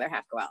together and the other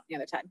half go out the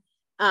other time.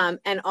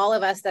 And all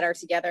of us that are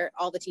together,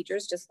 all the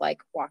teachers just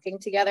like walking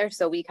together.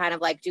 So we kind of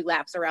like do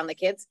laps around the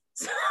kids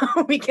so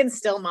we can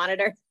still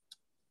monitor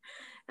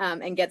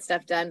and get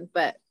stuff done.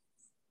 But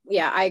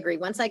yeah, I agree.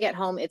 Once I get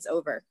home, it's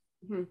over.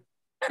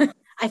 Mm-hmm.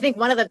 I think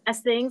one of the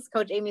best things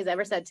Coach Amy's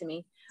ever said to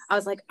me, I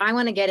was like, I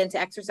want to get into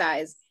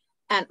exercise,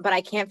 but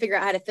I can't figure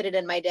out how to fit it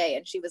in my day.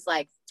 And she was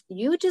like,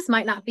 you just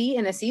might not be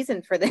in a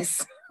season for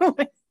this.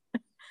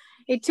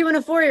 A 2 and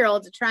a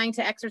 4-year-old trying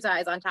to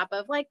exercise on top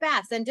of like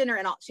baths and dinner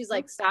and all. She's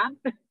like, stop,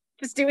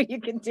 just do what you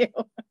can do.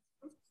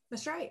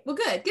 That's right. Well,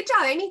 good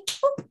job, Amy.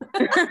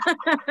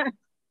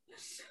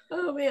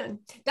 Oh man,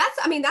 that's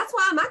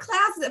why my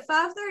class is at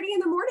 5:30 in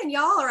the morning,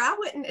 y'all, or I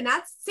wouldn't. And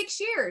that's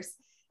 6 years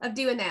of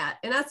doing that.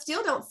 And I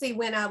still don't see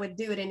when I would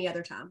do it any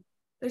other time.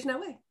 There's no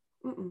way.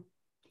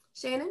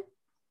 Shannon?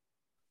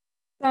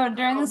 So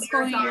during the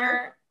school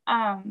year,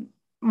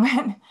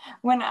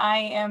 when I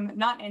am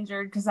not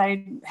injured, because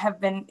I have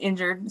been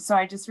injured, so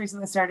I just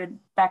recently started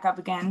back up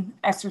again,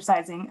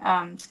 exercising.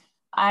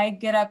 I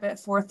get up at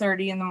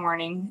 4:30 in the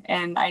morning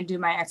and I do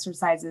my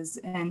exercises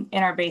in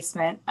our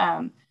basement.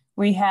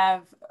 We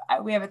have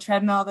a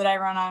treadmill that I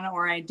run on,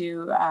 or I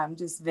do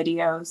just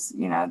videos,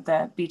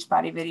 the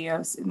Beachbody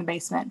videos in the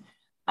basement.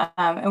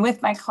 And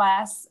with my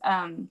class,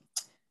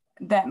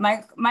 that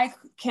my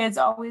kids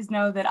always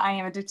know that I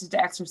am addicted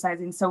to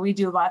exercising. So we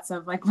do lots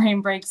of like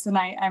rain breaks, and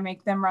I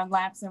make them run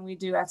laps, and we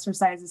do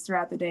exercises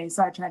throughout the day.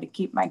 So I try to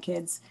keep my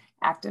kids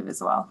active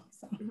as well.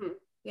 So. Mm-hmm.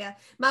 Yeah,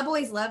 my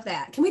boys love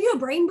that. Can we do a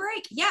brain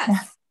break?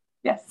 Yes.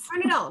 Yes.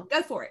 Turn it on.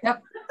 Go for it.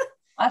 Yep.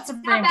 Lots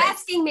of brain breaks. Stop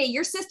asking me.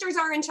 Your sisters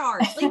are in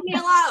charge. Leave me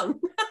alone.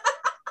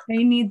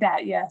 They need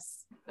that.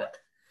 Yes.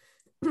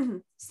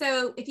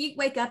 So if you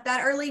wake up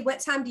that early,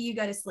 what time do you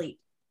go to sleep?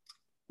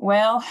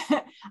 Well,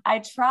 I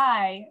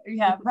try.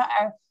 Yeah, but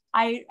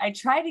I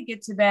try to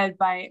get to bed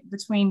by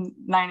between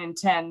 9 and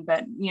 10,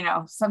 but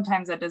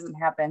sometimes that doesn't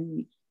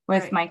happen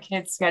with my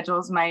kids'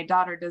 schedules. My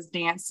daughter does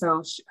dance,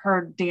 so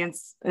her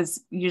dance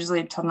is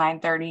usually until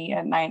 9:30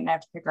 at night, and I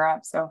have to pick her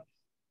up. So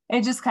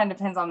it just kind of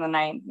depends on the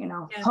night,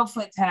 Yeah.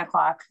 Hopefully 10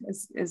 o'clock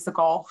is the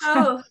goal.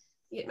 Oh,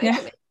 you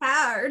make me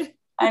tired.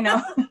 I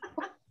know.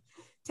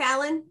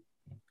 Talon?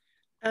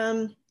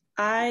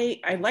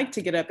 I like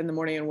to get up in the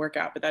morning and work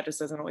out, but that just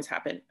doesn't always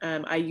happen.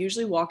 I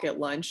usually walk at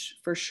lunch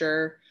for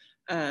sure.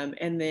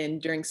 And then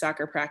during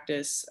soccer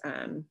practice,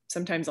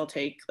 sometimes I'll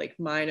take like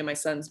mine and my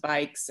son's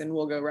bikes and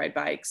we'll go ride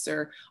bikes,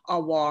 or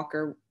I'll walk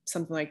or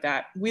something like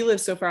that. We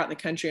live so far out in the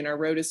country and our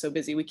road is so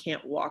busy, we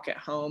can't walk at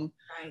home.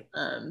 Right.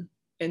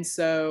 And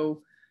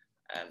so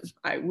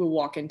I will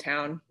walk in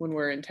town when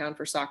we're in town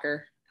for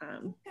soccer,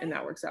 and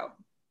that works out.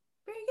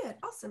 Very good.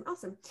 Awesome.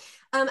 Awesome.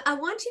 I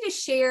want you to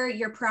share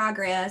your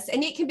progress,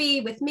 and it can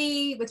be with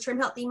me, with Trim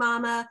Healthy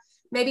Mama,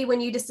 maybe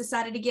when you just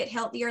decided to get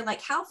healthier,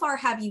 like how far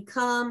have you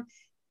come,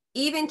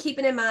 even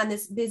keeping in mind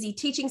this busy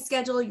teaching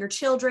schedule, your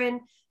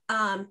children,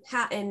 how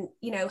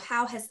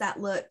has that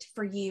looked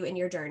for you in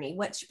your journey?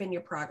 What's been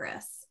your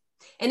progress?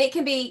 And it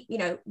can be,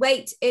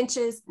 weight,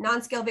 inches,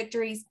 non-scale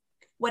victories,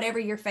 whatever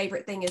your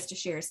favorite thing is to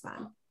share is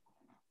fine.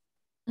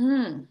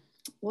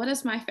 What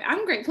is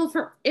I'm grateful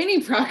for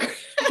any progress.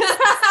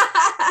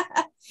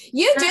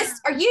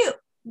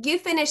 You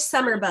finished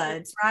Summer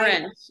Buds,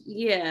 right? Fresh.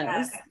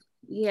 Yes. Okay.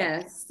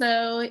 Yes.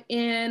 So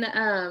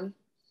in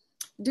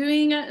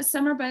doing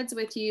Summer Buds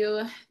with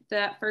you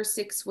that first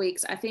 6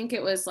 weeks, I think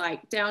it was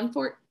like down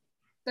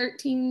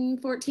 13,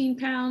 14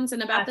 pounds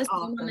and about the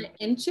same amount of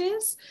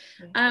inches,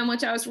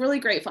 which I was really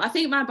grateful. I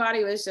think my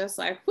body was just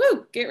like,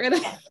 whoo, get rid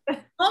of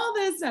all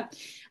this stuff.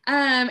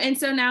 And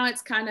so now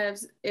it's kind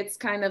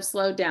of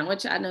slowed down,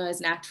 which I know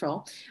is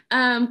natural.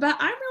 But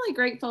I'm really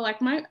grateful. Like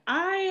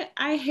I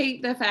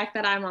hate the fact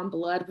that I'm on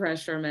blood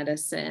pressure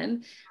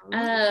medicine.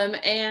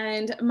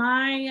 And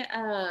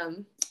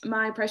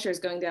my pressure is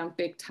going down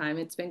big time.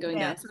 It's been going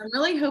down. So I'm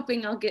really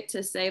hoping I'll get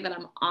to say that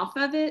I'm off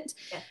of it.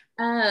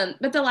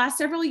 But the last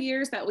several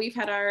years that we've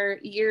had our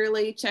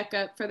yearly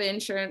checkup for the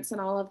insurance and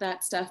all of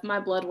that stuff, my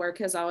blood work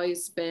has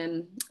always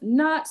been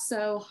not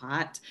so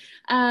hot.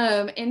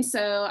 And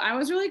so I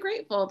was really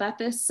grateful that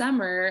this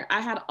summer I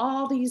had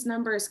all these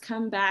numbers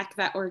come back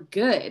that were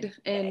good.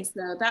 And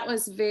so that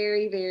was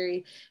very,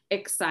 very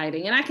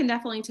exciting. And I can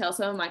definitely tell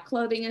some of my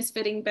clothing is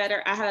fitting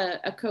better. I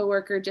had a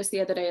coworker just the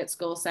other day at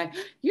school say,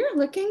 "You're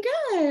looking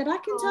good. I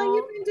can tell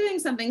you've been doing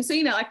something." So,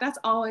 that's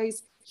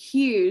always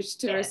huge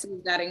to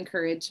receive that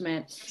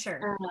encouragement.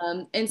 Sure.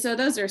 And so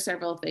those are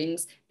several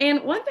things.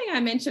 And one thing I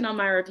mentioned on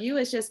my review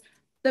is just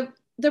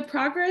the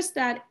progress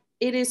that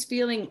it is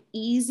feeling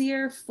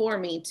easier for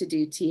me to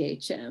do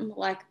THM.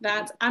 Like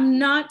I'm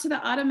not to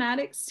the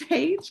automatic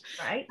stage,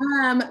 right?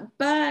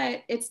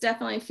 But it's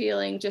definitely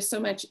feeling just so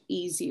much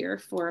easier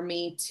for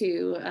me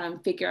to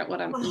figure out what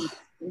I'm eating.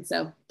 And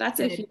so that's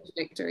a huge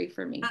victory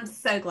for me. I'm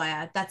so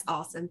glad. That's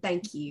awesome.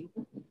 Thank you.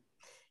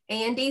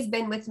 Andy's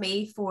been with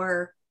me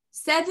for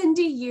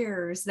 70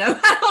 years. No,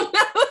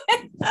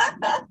 I don't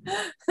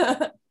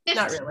know.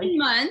 Not really. 15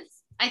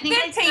 months. I think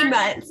 15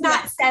 months,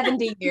 not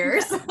 70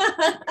 years.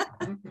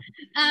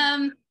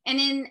 And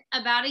in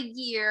about a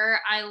year,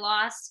 I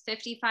lost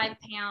 55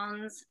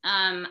 pounds.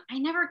 I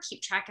never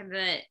keep track of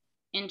the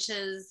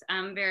inches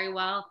very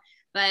well,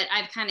 but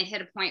I've kind of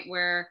hit a point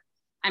where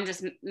I'm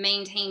just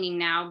maintaining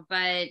now.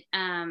 But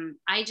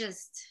I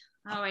just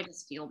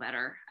feel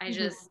better. I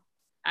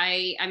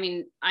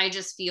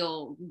just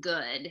feel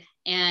good.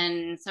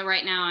 And so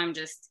right now I'm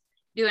just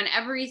doing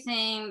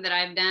everything that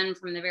I've done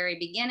from the very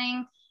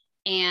beginning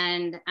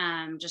and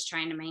just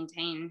trying to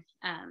maintain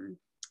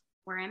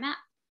where I'm at.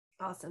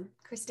 Awesome.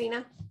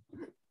 Christina?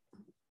 I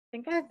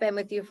think I've been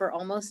with you for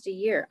almost a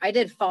year. I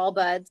did Fall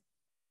Buds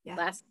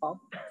last fall.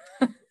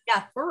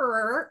 Yeah.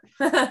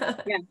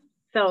 Yeah.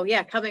 So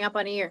coming up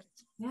on a year.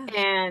 Yeah.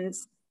 And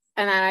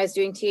then I was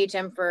doing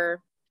THM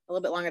for a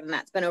little bit longer than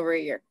that. It's been over a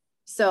year.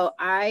 So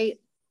I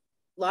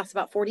lost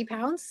about 40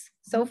 pounds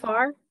so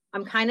far.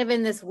 I'm kind of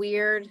in this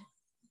weird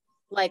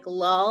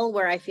lull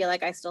where I feel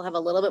like I still have a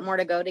little bit more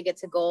to go to get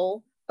to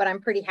goal, but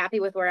I'm pretty happy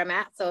with where I'm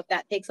at. So if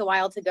that takes a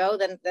while to go,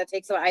 then that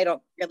takes a while. I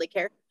don't really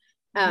care.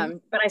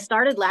 But I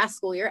started last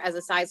school year as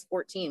a size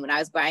 14 when I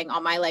was buying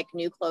all my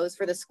new clothes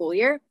for the school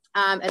year.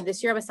 And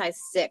this year I'm a size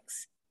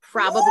 6,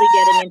 probably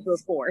getting into a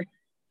 4.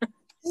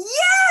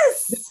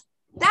 Yes.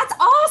 That's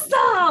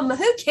awesome.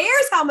 Who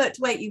cares how much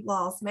weight you've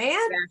lost, man?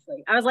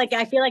 Exactly. I was like,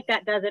 I feel like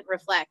that doesn't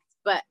reflect,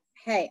 but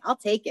hey, I'll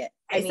take it.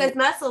 It says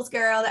muscles,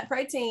 girl, that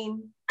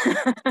protein.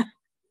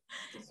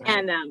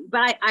 And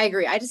but I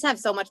agree. I just have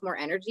so much more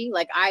energy.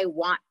 Like I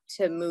want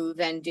to move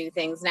and do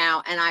things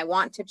now, and I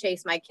want to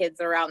chase my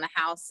kids around the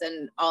house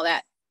and all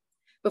that.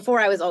 Before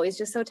I was always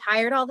just so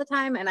tired all the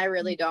time, and I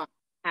really don't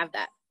have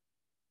that.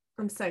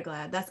 I'm so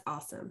glad. That's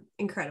awesome.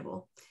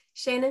 Incredible.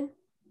 Shannon?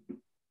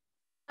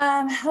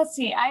 Let's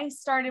see. I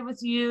started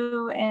with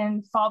you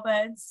in Fall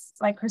Buds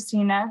like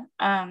Christina,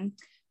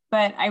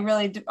 but I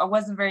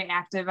wasn't very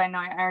active. I know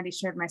I already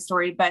shared my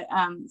story, but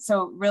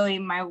so really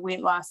my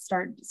weight loss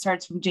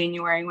starts from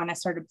January when I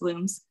started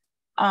Blooms.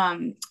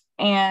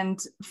 And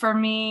for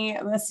me,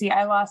 let's see,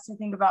 I lost, I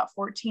think about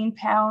 14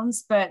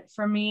 pounds, but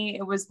for me,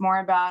 it was more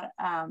about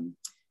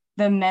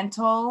the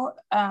mental,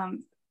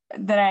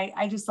 that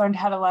I just learned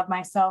how to love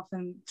myself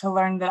and to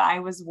learn that I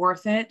was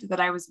worth it, that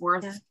I was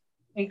worth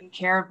taking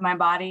care of my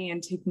body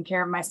and taking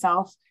care of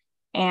myself.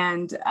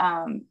 And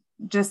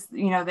just,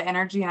 you know, the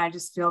energy, and I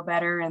just feel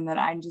better, and that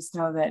I just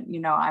know that, you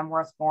know, I'm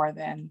worth more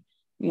than,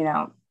 you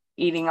know,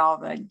 eating all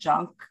the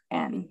junk,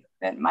 and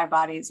that my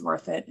body is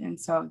worth it. And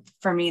so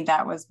for me,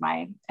 that was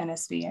my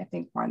NSV, I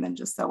think, more than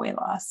just the weight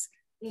loss.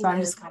 So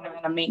I'm just kind of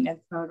in a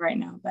maintenance mode right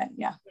now, but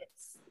yeah.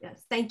 Yes.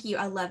 Thank you.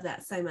 I love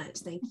that so much.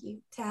 Thank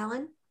you.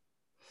 Talon?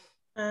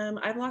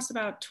 I've lost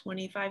about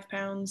 25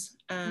 pounds.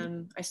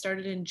 I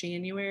started in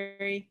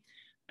January,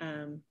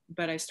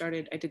 but I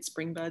did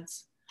Spring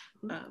Buds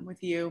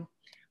with you.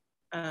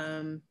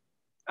 I'm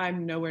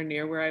nowhere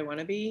near where I want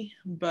to be,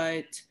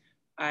 but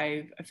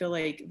I feel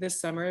like this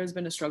summer has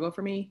been a struggle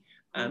for me,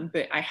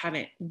 but I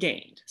haven't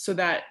gained. So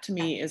that to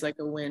me is like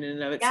a win in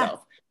and of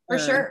itself. For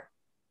sure.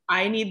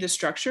 I need the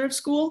structure of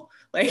school.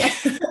 Like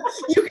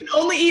you can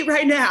only eat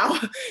right now.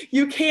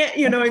 You can't,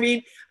 you know what I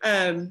mean?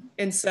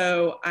 And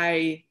so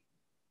I'm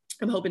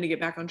hoping to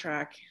get back on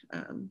track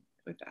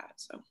with that.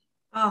 So.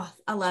 Oh,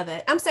 I love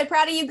it. I'm so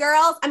proud of you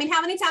girls. I mean,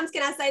 how many times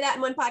can I say that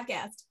in one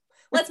podcast?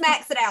 Let's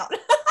max it out.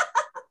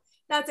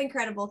 That's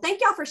incredible. Thank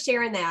y'all for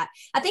sharing that.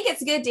 I think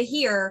it's good to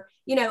hear,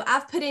 you know,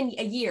 I've put in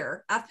a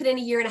year, I've put in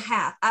a year and a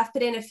half, I've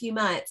put in a few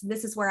months.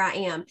 This is where I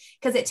am,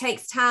 because it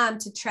takes time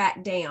to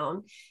track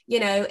down, you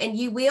know, and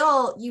you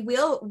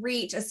will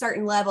reach a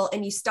certain level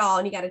and you stall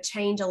and you got to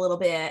change a little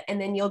bit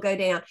and then you'll go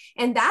down.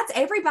 And that's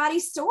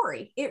everybody's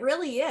story. It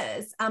really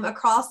is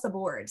across the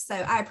board. So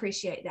I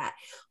appreciate that.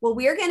 Well,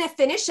 we're going to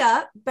finish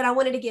up, but I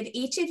wanted to give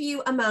each of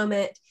you a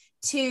moment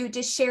to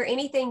just share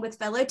anything with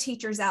fellow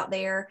teachers out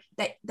there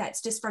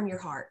that's just from your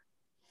heart.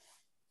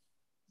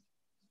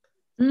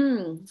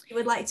 You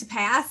would like to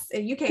pass?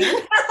 You can.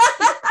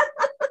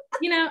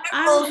 You know,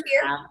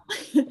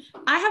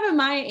 I have a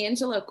Maya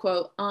Angelou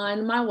quote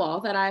on my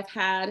wall that I've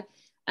had.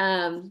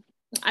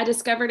 I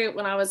discovered it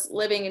when I was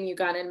living in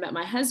Uganda and met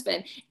my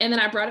husband. And then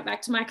I brought it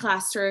back to my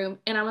classroom,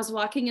 and I was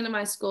walking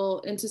into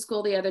school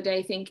the other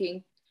day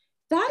thinking,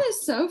 that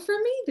is so for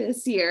me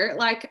this year,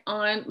 like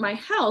on my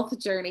health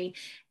journey.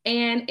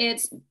 And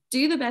it's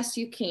do the best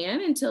you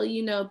can until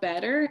you know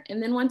better.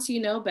 And then once you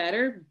know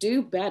better,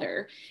 do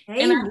better.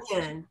 Amen.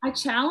 And I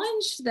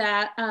challenged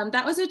that.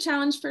 That was a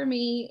challenge for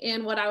me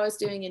in what I was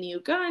doing in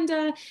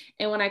Uganda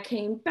and when I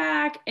came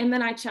back. And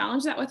then I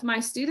challenged that with my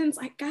students,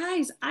 like,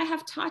 guys, I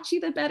have taught you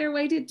the better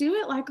way to do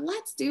it. Like,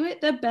 let's do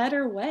it the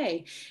better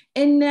way.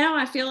 And now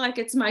I feel like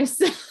it's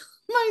myself,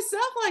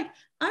 like,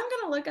 I'm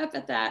going to look up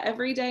at that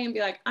every day and be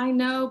like, I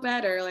know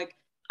better. Like,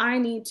 I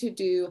need to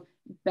do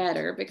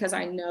better because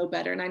I know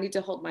better, and I need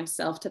to hold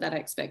myself to that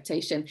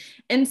expectation.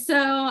 And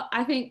so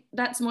I think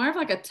that's more of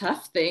like a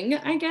tough thing,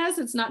 I guess.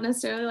 It's not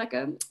necessarily like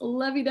a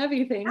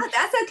lovey-dovey thing. Oh,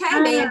 that's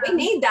okay, man. We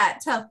need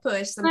that tough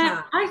push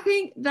sometimes. I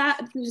think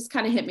that just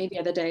kind of hit me the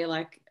other day.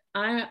 Like,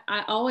 I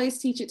always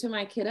teach it to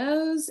my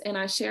kiddos, and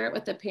I share it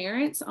with the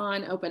parents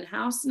on open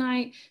house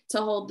night to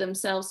hold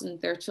themselves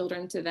and their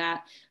children to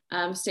that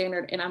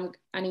standard. And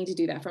I need to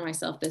do that for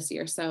myself this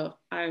year. So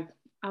I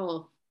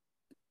will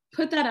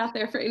put that out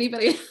there for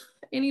anybody.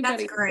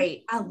 That's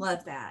great. I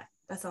love that.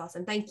 That's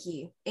awesome. Thank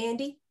you.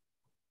 Andy?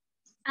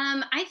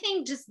 I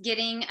think just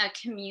getting a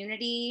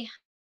community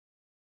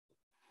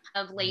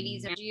of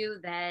ladies around you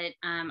that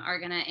are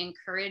going to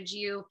encourage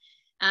you,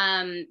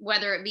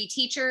 whether it be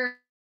teachers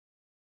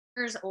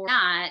or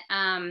not.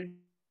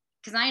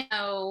 Because I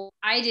know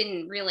I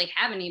didn't really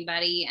have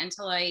anybody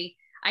until I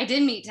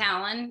did meet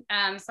Talon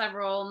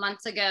several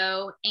months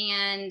ago.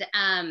 And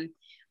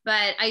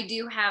but I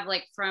do have,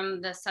 like,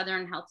 from the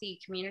Southern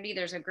Healthy community,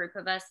 there's a group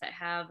of us that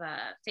have a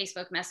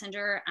Facebook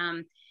Messenger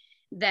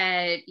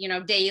that, you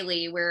know,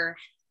 daily we're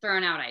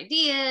throwing out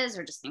ideas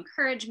or just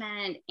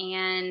encouragement.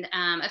 And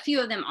a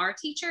few of them are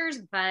teachers,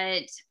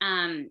 but,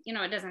 you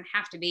know, it doesn't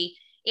have to be.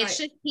 It's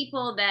just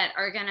people that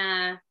are going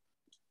to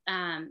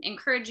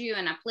encourage you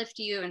and uplift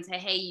you and say,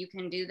 hey, you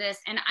can do this.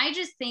 And I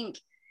just think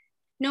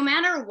no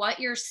matter what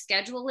your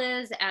schedule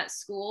is at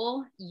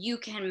school, you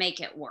can make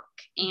it work.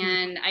 Mm-hmm.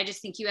 And I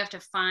just think you have to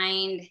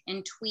find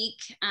and tweak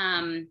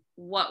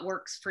what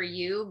works for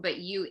you, but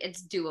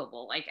it's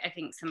doable. Like, I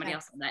think somebody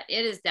else said that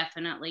it is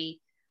definitely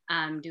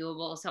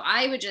doable. So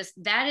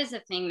that is a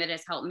thing that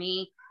has helped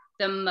me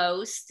the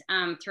most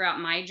throughout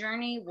my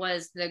journey,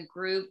 was the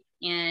group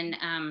in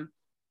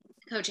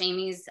Coach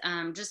Amy's,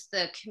 just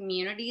the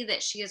community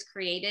that she has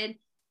created.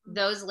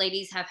 Those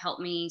ladies have helped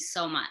me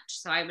so much.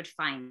 So I would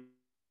find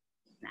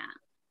that.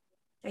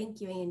 Thank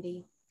you,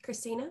 Andy.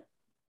 Christina?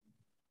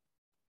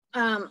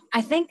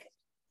 I think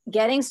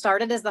getting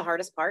started is the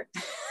hardest part.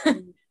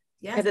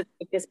 Because it's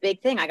like this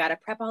big thing. I got to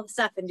prep all the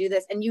stuff and do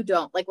this. And you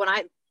don't. Like,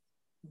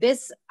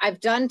 I've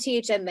done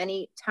THM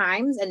many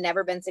times and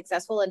never been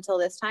successful until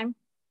this time.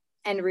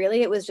 And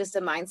really, it was just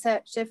a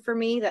mindset shift for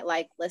me that,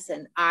 like,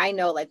 listen, I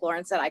know, like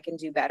Lauren said, I can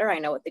do better. I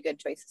know what the good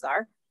choices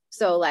are.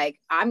 So,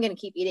 like, I'm going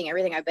to keep eating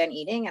everything I've been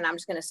eating, and I'm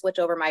just going to switch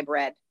over my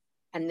bread.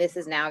 And this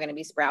is now going to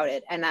be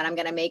sprouted. And then I'm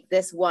going to make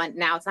this one.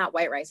 Now it's not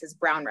white rice, it's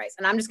brown rice.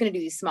 And I'm just going to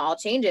do these small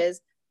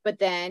changes, but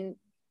then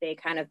they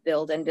kind of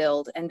build and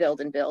build and build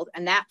and build.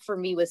 And that for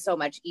me was so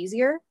much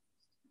easier.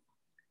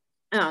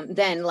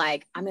 than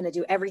like, I'm going to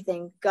do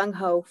everything gung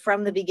ho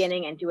from the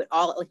beginning and do it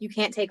all. Like you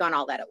can't take on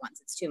all that at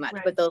once. It's too much,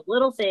 but those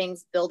little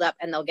things build up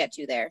and they'll get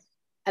you there.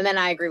 And then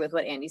I agree with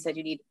what Andy said.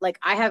 You need, like,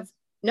 I have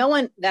no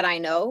one that I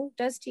know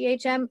does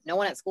THM. No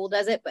one at school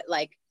does it, but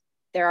like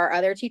there are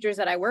other teachers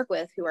that I work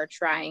with who are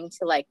trying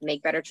to like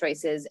make better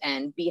choices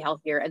and be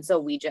healthier. And so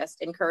we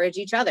just encourage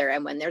each other.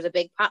 And when there's a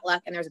big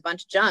potluck and there's a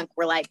bunch of junk,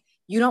 we're like,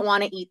 you don't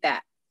want to eat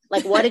that.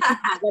 Like, what did you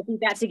have? Let's eat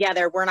that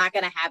together. We're not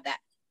going to have that.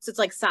 So it's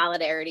like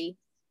solidarity.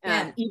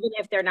 Even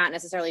if they're not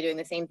necessarily doing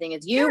the same thing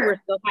as you, we're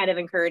still kind of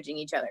encouraging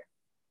each other.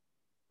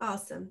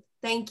 Awesome.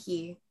 Thank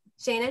you.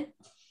 Shannon?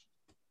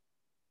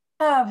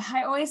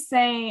 I always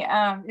say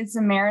it's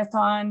a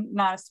marathon,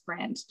 not a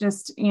sprint.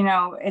 Just, you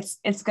know,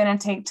 it's going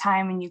to take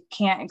time and you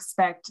can't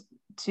expect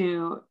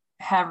to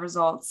have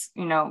results,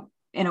 you know,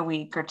 in a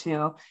week or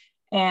two.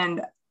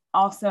 And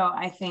also,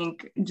 I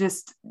think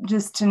just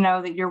to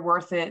know that you're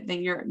worth it,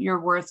 that you're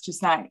worth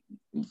just not,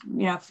 you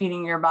know,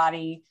 feeding your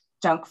body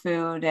junk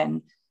food.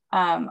 And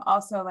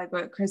also like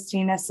what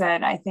Christina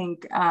said, I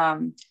think,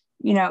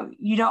 you know,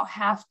 you don't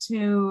have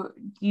to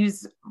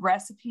use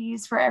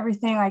recipes for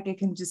everything. Like it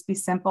can just be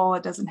simple.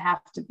 It doesn't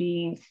have to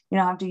be, you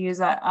don't have to use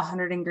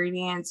 100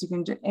 ingredients.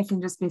 It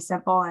can just be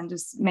simple and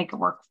just make it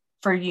work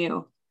for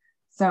you.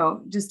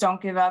 So just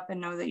don't give up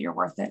and know that you're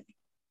worth it.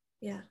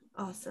 Yeah.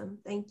 Awesome.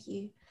 Thank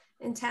you.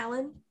 And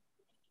Talon?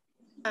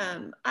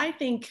 I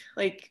think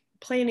like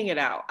planning it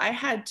out. I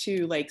had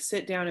to like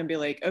sit down and be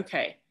like,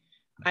 okay,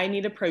 I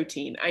need a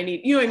protein. I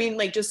need, you know what I mean?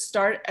 Like just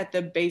start at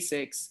the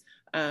basics.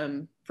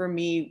 For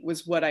me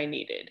was what I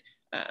needed.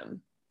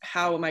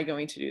 How am I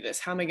going to do this?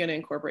 How am I going to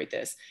incorporate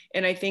this?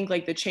 And I think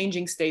like the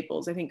changing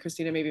staples, I think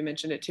Christina maybe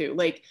mentioned it too.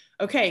 Like,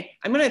 okay,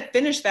 I'm going to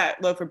finish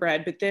that loaf of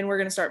bread, but then we're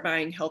going to start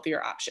buying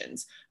healthier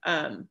options.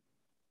 And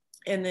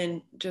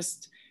then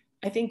just,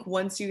 I think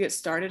once you get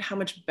started, how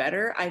much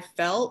better I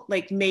felt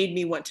like made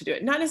me want to do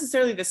it. Not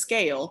necessarily the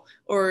scale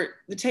or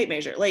the tape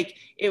measure. Like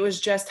it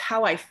was just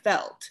how I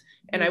felt.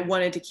 And I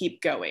wanted to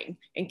keep going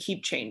and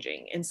keep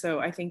changing. And so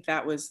I think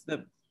that was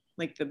the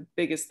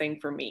biggest thing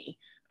for me.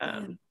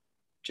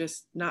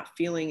 Just not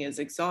feeling as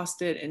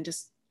exhausted and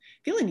just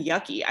feeling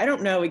yucky. I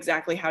don't know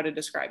exactly how to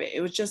describe it.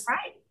 It was just,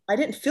 I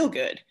didn't feel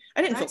good.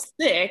 I didn't feel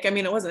sick. I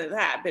mean, it wasn't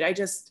that, but I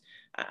just,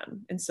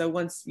 and so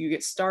once you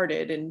get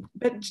started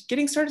but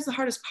getting started is the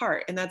hardest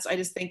part. And that's, I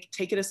just think,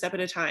 take it a step at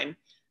a time.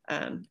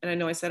 And I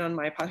know I said on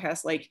my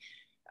podcast, like,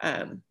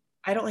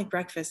 I don't like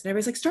breakfast. And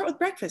everybody's like, start with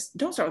breakfast.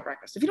 Don't start with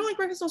breakfast. If you don't like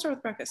breakfast, don't start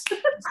with breakfast.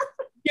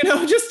 You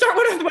know, just start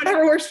with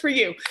whatever works for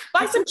you.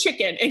 Buy some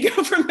chicken and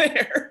go from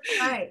there.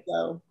 Right.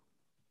 So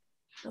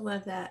I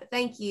love that.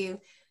 Thank you.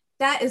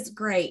 That is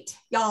great.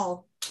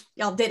 Y'all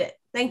did it.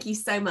 Thank you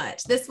so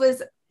much. This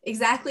was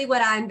exactly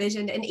what I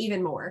envisioned and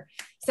even more.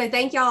 So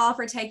thank y'all all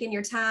for taking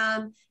your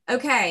time.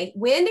 Okay.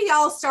 When do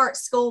y'all start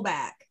school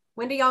back?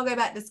 When do y'all go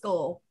back to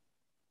school?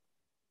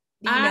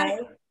 Do you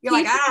know? You're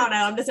like, I don't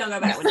know. I'm just going to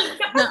go back.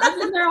 No, I've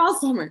been there all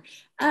summer.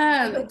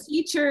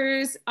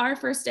 Teachers, our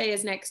first day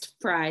is next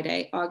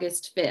Friday,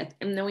 August 5th.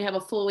 And then we have a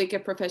full week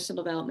of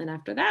professional development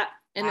after that.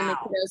 And then the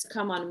kiddos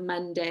come on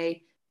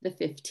Monday, the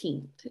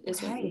 15th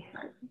is when we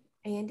start.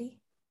 Andy?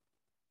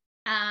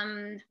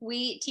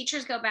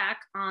 Teachers go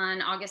back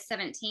on August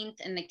 17th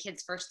and the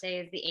kids' first day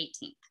is the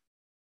 18th.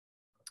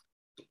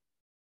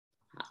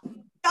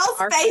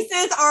 Y'all's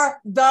faces are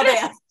the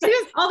best.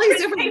 All these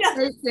different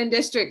states and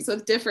districts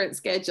with different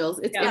schedules.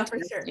 It's for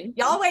sure.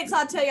 Y'all wait till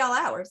I tell y'all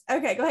ours.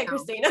 Okay, go ahead,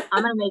 Christina.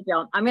 I'm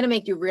gonna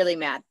make you really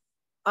mad.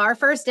 Our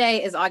first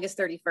day is August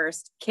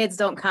 31st. Kids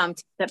don't come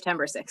to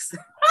September 6th.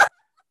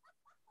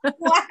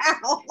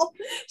 Wow.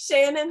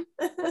 Shannon?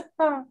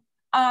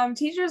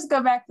 Teachers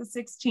go back the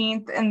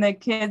 16th and the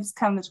kids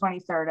come the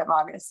 23rd of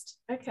August.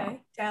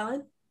 Okay.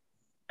 Talon?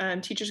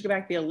 Teachers go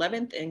back the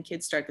 11th and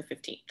kids start the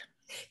 15th.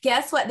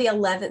 Guess what the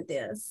 11th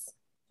is?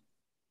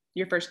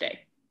 Your first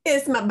day.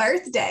 It's my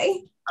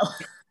birthday. Oh.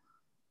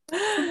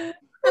 Happy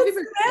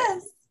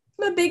birthday.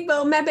 My big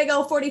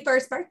old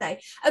 41st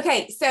birthday.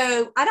 Okay,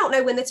 so I don't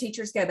know when the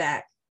teachers go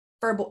back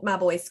for my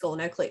boys' school,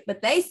 no clue,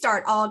 but they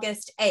start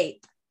August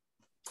 8th.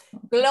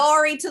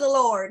 Glory to the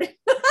Lord.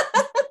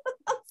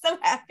 I'm so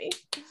happy.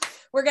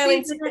 We're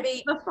going to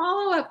be. The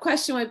follow-up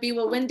question would be,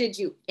 well, when did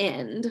you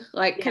end?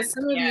 Like, because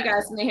some of you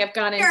guys may have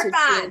gone into. You're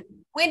fine.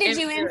 When did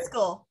you end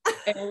school?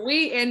 And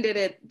we ended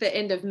at the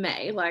end of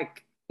May,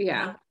 like,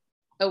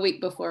 a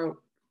week before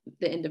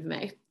the end of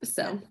May.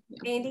 So,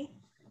 Andy?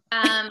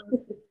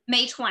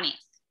 May 20th.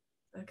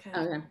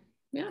 Okay.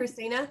 Yeah.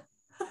 Christina?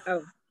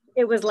 Oh,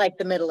 it was like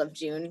the middle of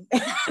June.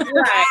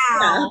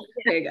 Wow.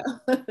 There you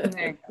go.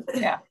 There you go.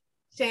 Yeah.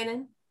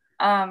 Shannon?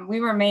 We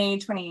were May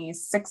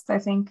 26th, I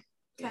think.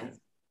 Okay.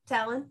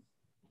 Talon?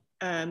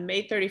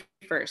 May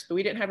 31st, but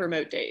we didn't have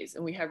remote days,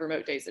 and we have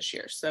remote days this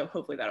year. So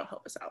hopefully that'll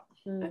help us out.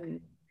 Okay.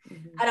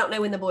 I don't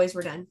know when the boys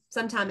were done.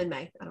 Sometime in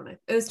May. I don't know.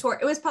 It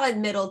was probably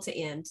middle to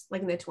end,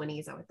 like in the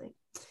 20s, I would think.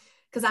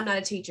 Because I'm not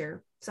a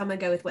teacher. So I'm going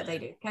to go with what they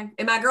do. Okay.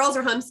 And my girls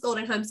are homeschooled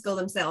and homeschool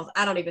themselves.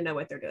 I don't even know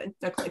what they're doing.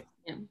 No clue.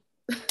 Yeah.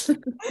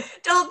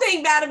 Don't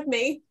think bad of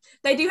me.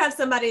 They do have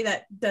somebody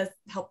that does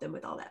help them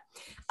with all that.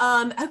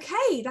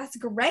 Okay, that's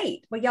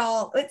great. Well,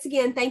 y'all, once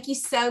again, thank you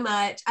so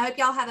much. I hope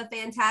y'all have a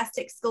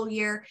fantastic school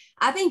year.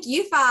 I think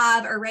you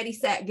 5 are ready,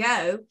 set,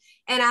 go.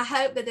 And I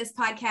hope that this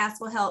podcast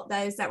will help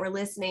those that were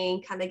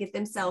listening kind of get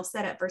themselves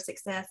set up for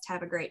success to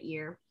have a great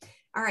year.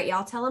 All right,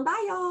 y'all, tell them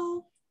bye,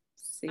 y'all.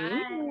 See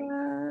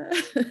ya.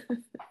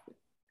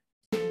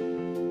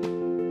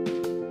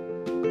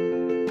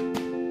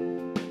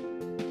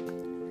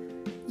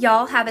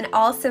 Y'all have an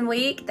awesome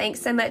week.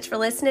 Thanks so much for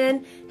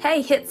listening.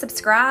 Hey, hit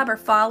subscribe or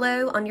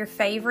follow on your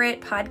favorite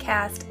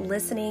podcast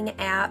listening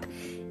app.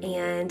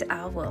 And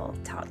I will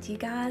talk to you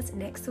guys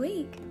next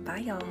week. Bye,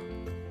 y'all.